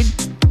McDade.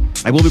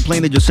 I will be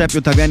playing the Giuseppe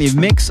Ottaviani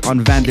mix on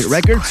Vandit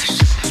Records.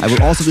 I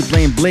will also be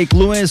playing Blake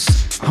Lewis,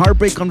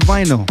 Heartbreak on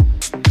Vinyl.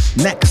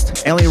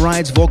 Next, LA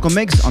Ride's vocal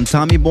mix on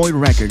Tommy Boy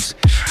Records.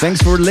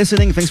 Thanks for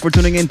listening. Thanks for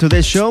tuning in to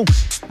this show.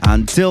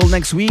 Until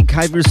next week,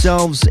 have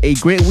yourselves a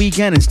great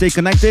weekend and stay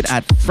connected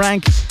at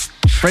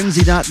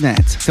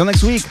frankfrenzy.net. Till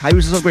next week, have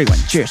yourselves a great one.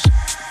 Cheers.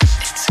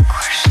 It's a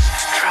question of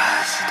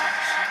trust.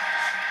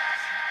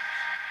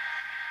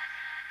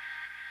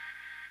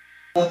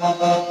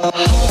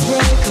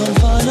 Heartbreak on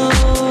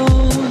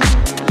vinyl.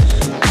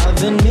 I've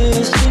been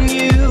missing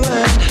you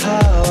and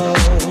how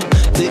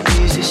the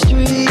easy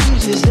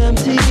street is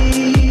empty.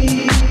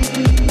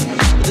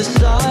 The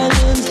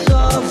silence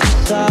of the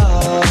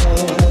south.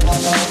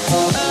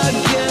 I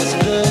guess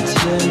the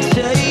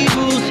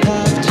turntables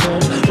have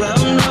turned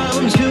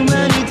round too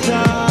many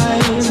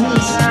times. I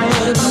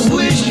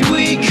wish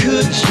we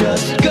could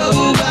just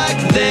go back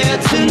there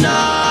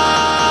tonight.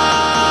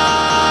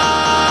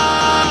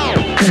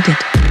 Look it.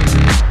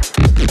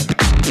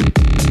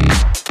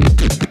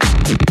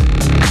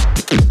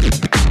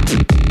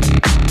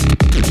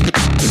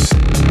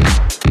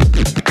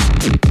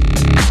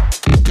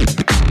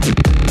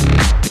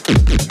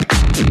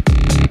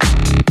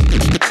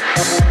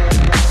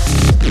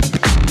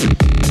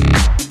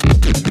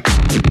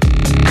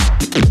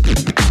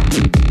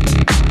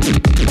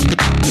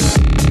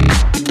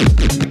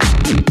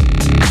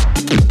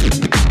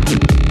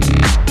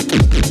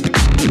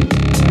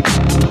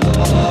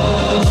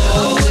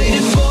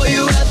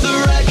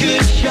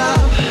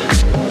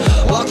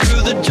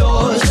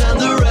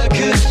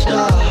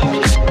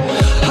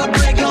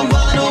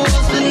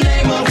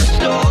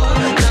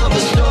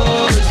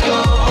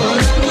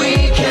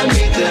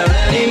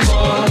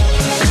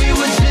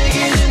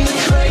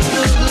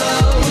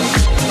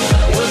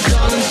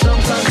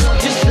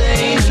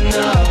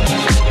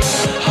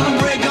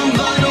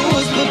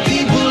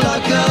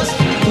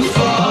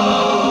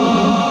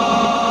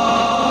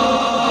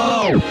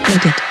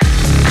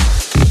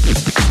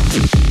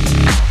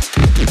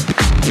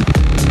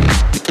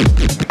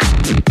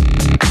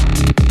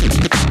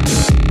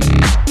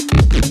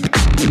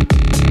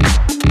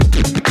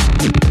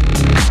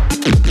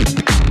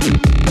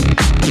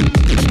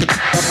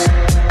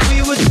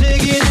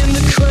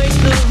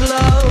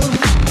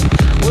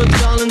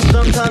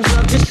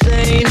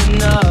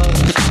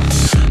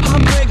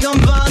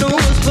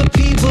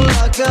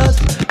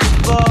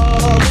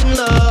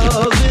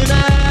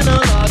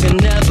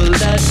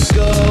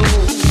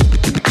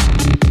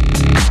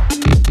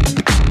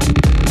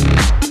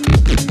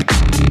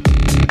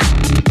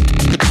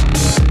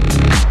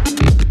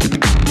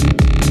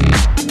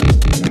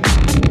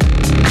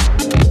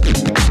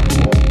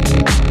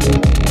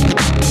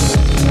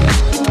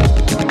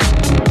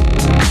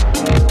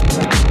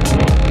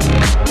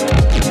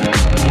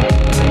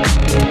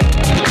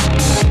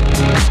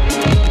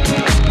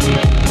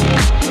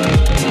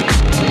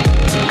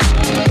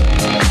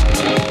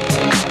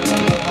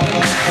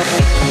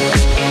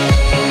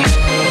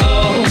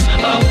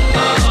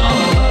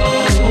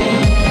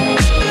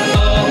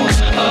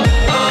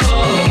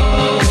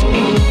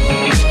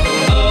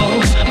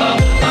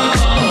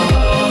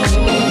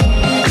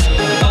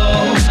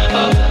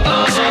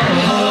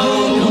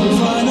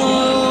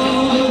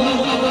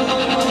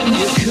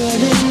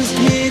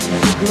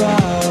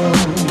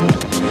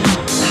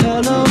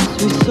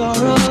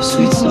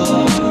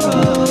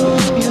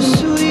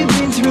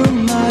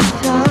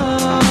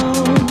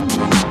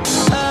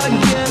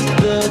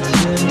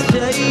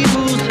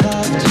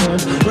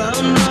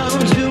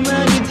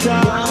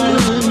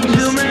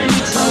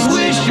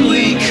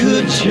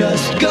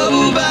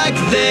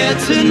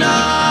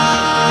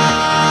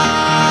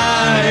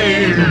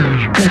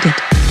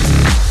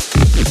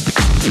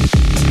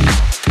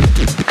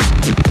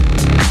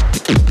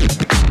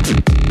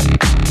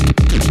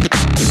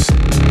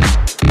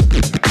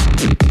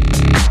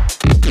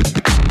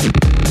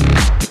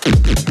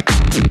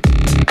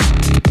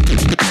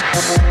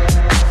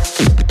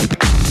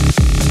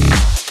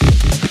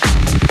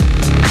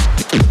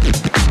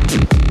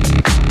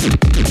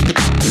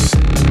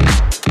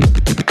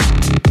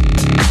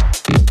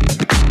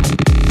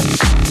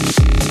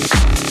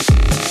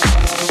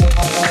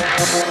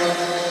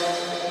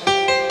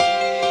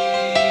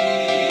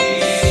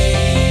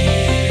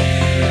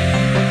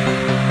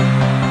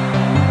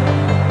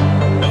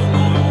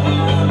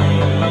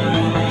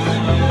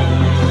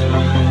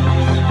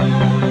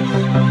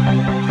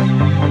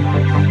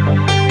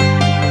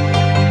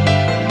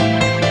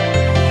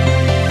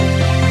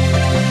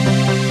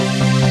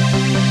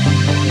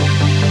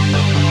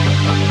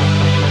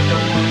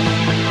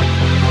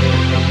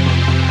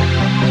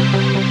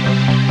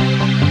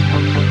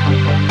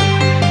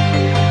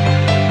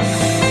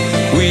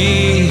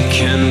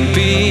 can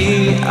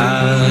be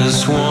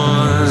as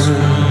one.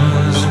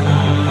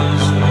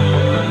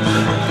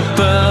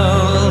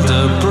 Build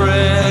a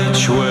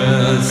bridge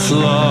with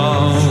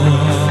love.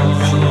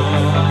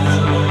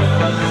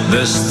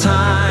 This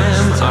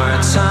time, our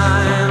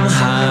time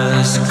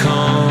has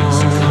come.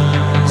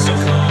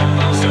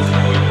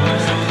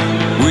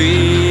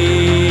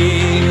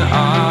 We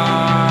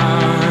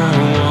are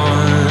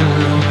one.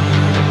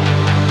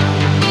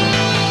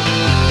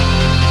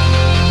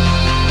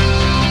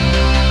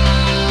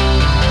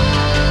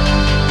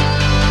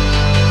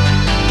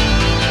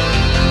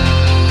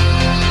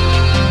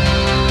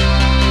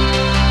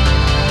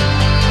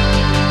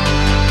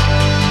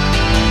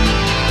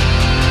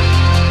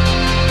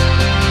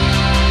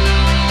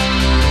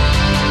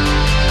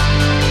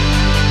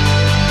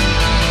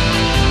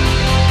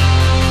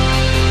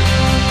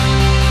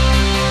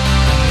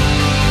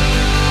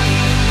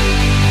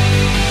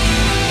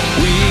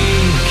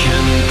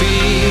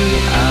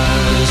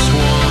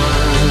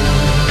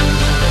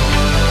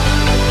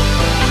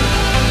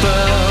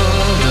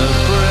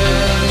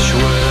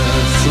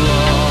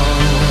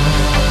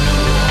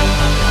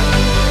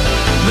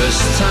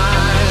 This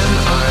time,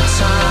 our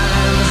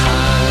time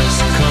has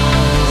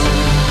come.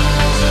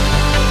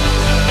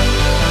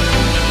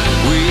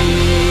 We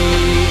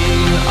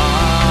are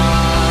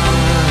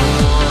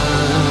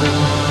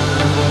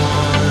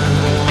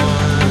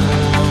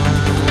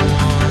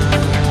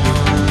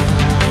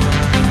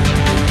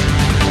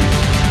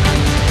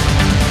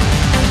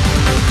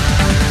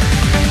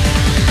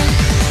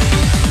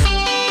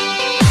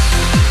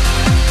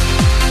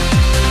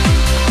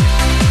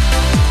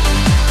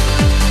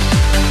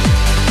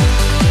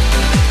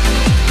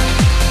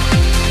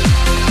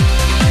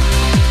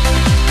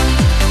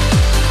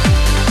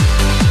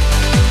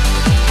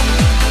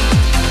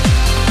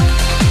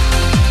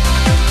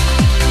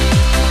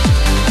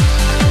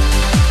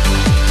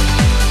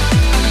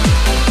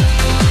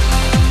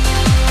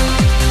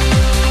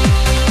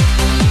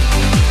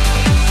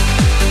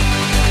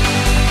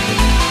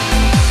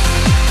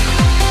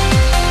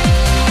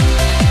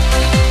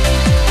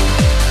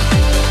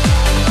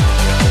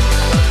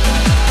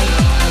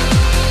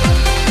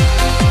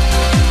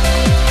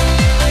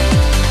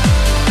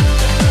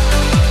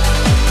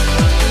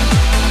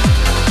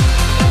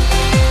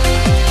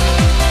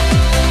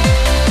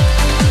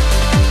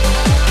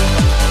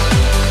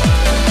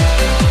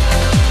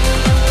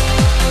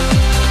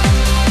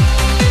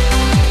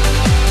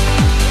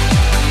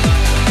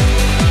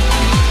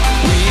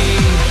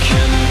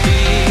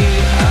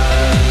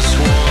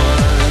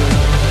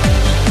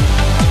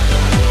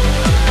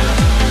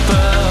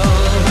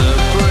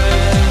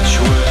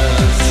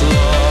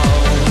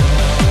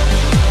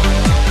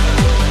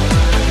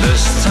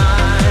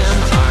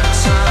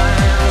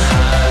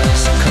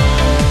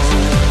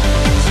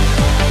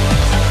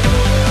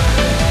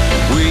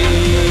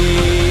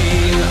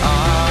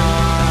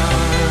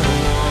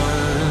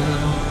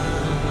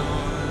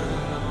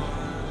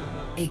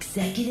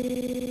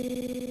Executive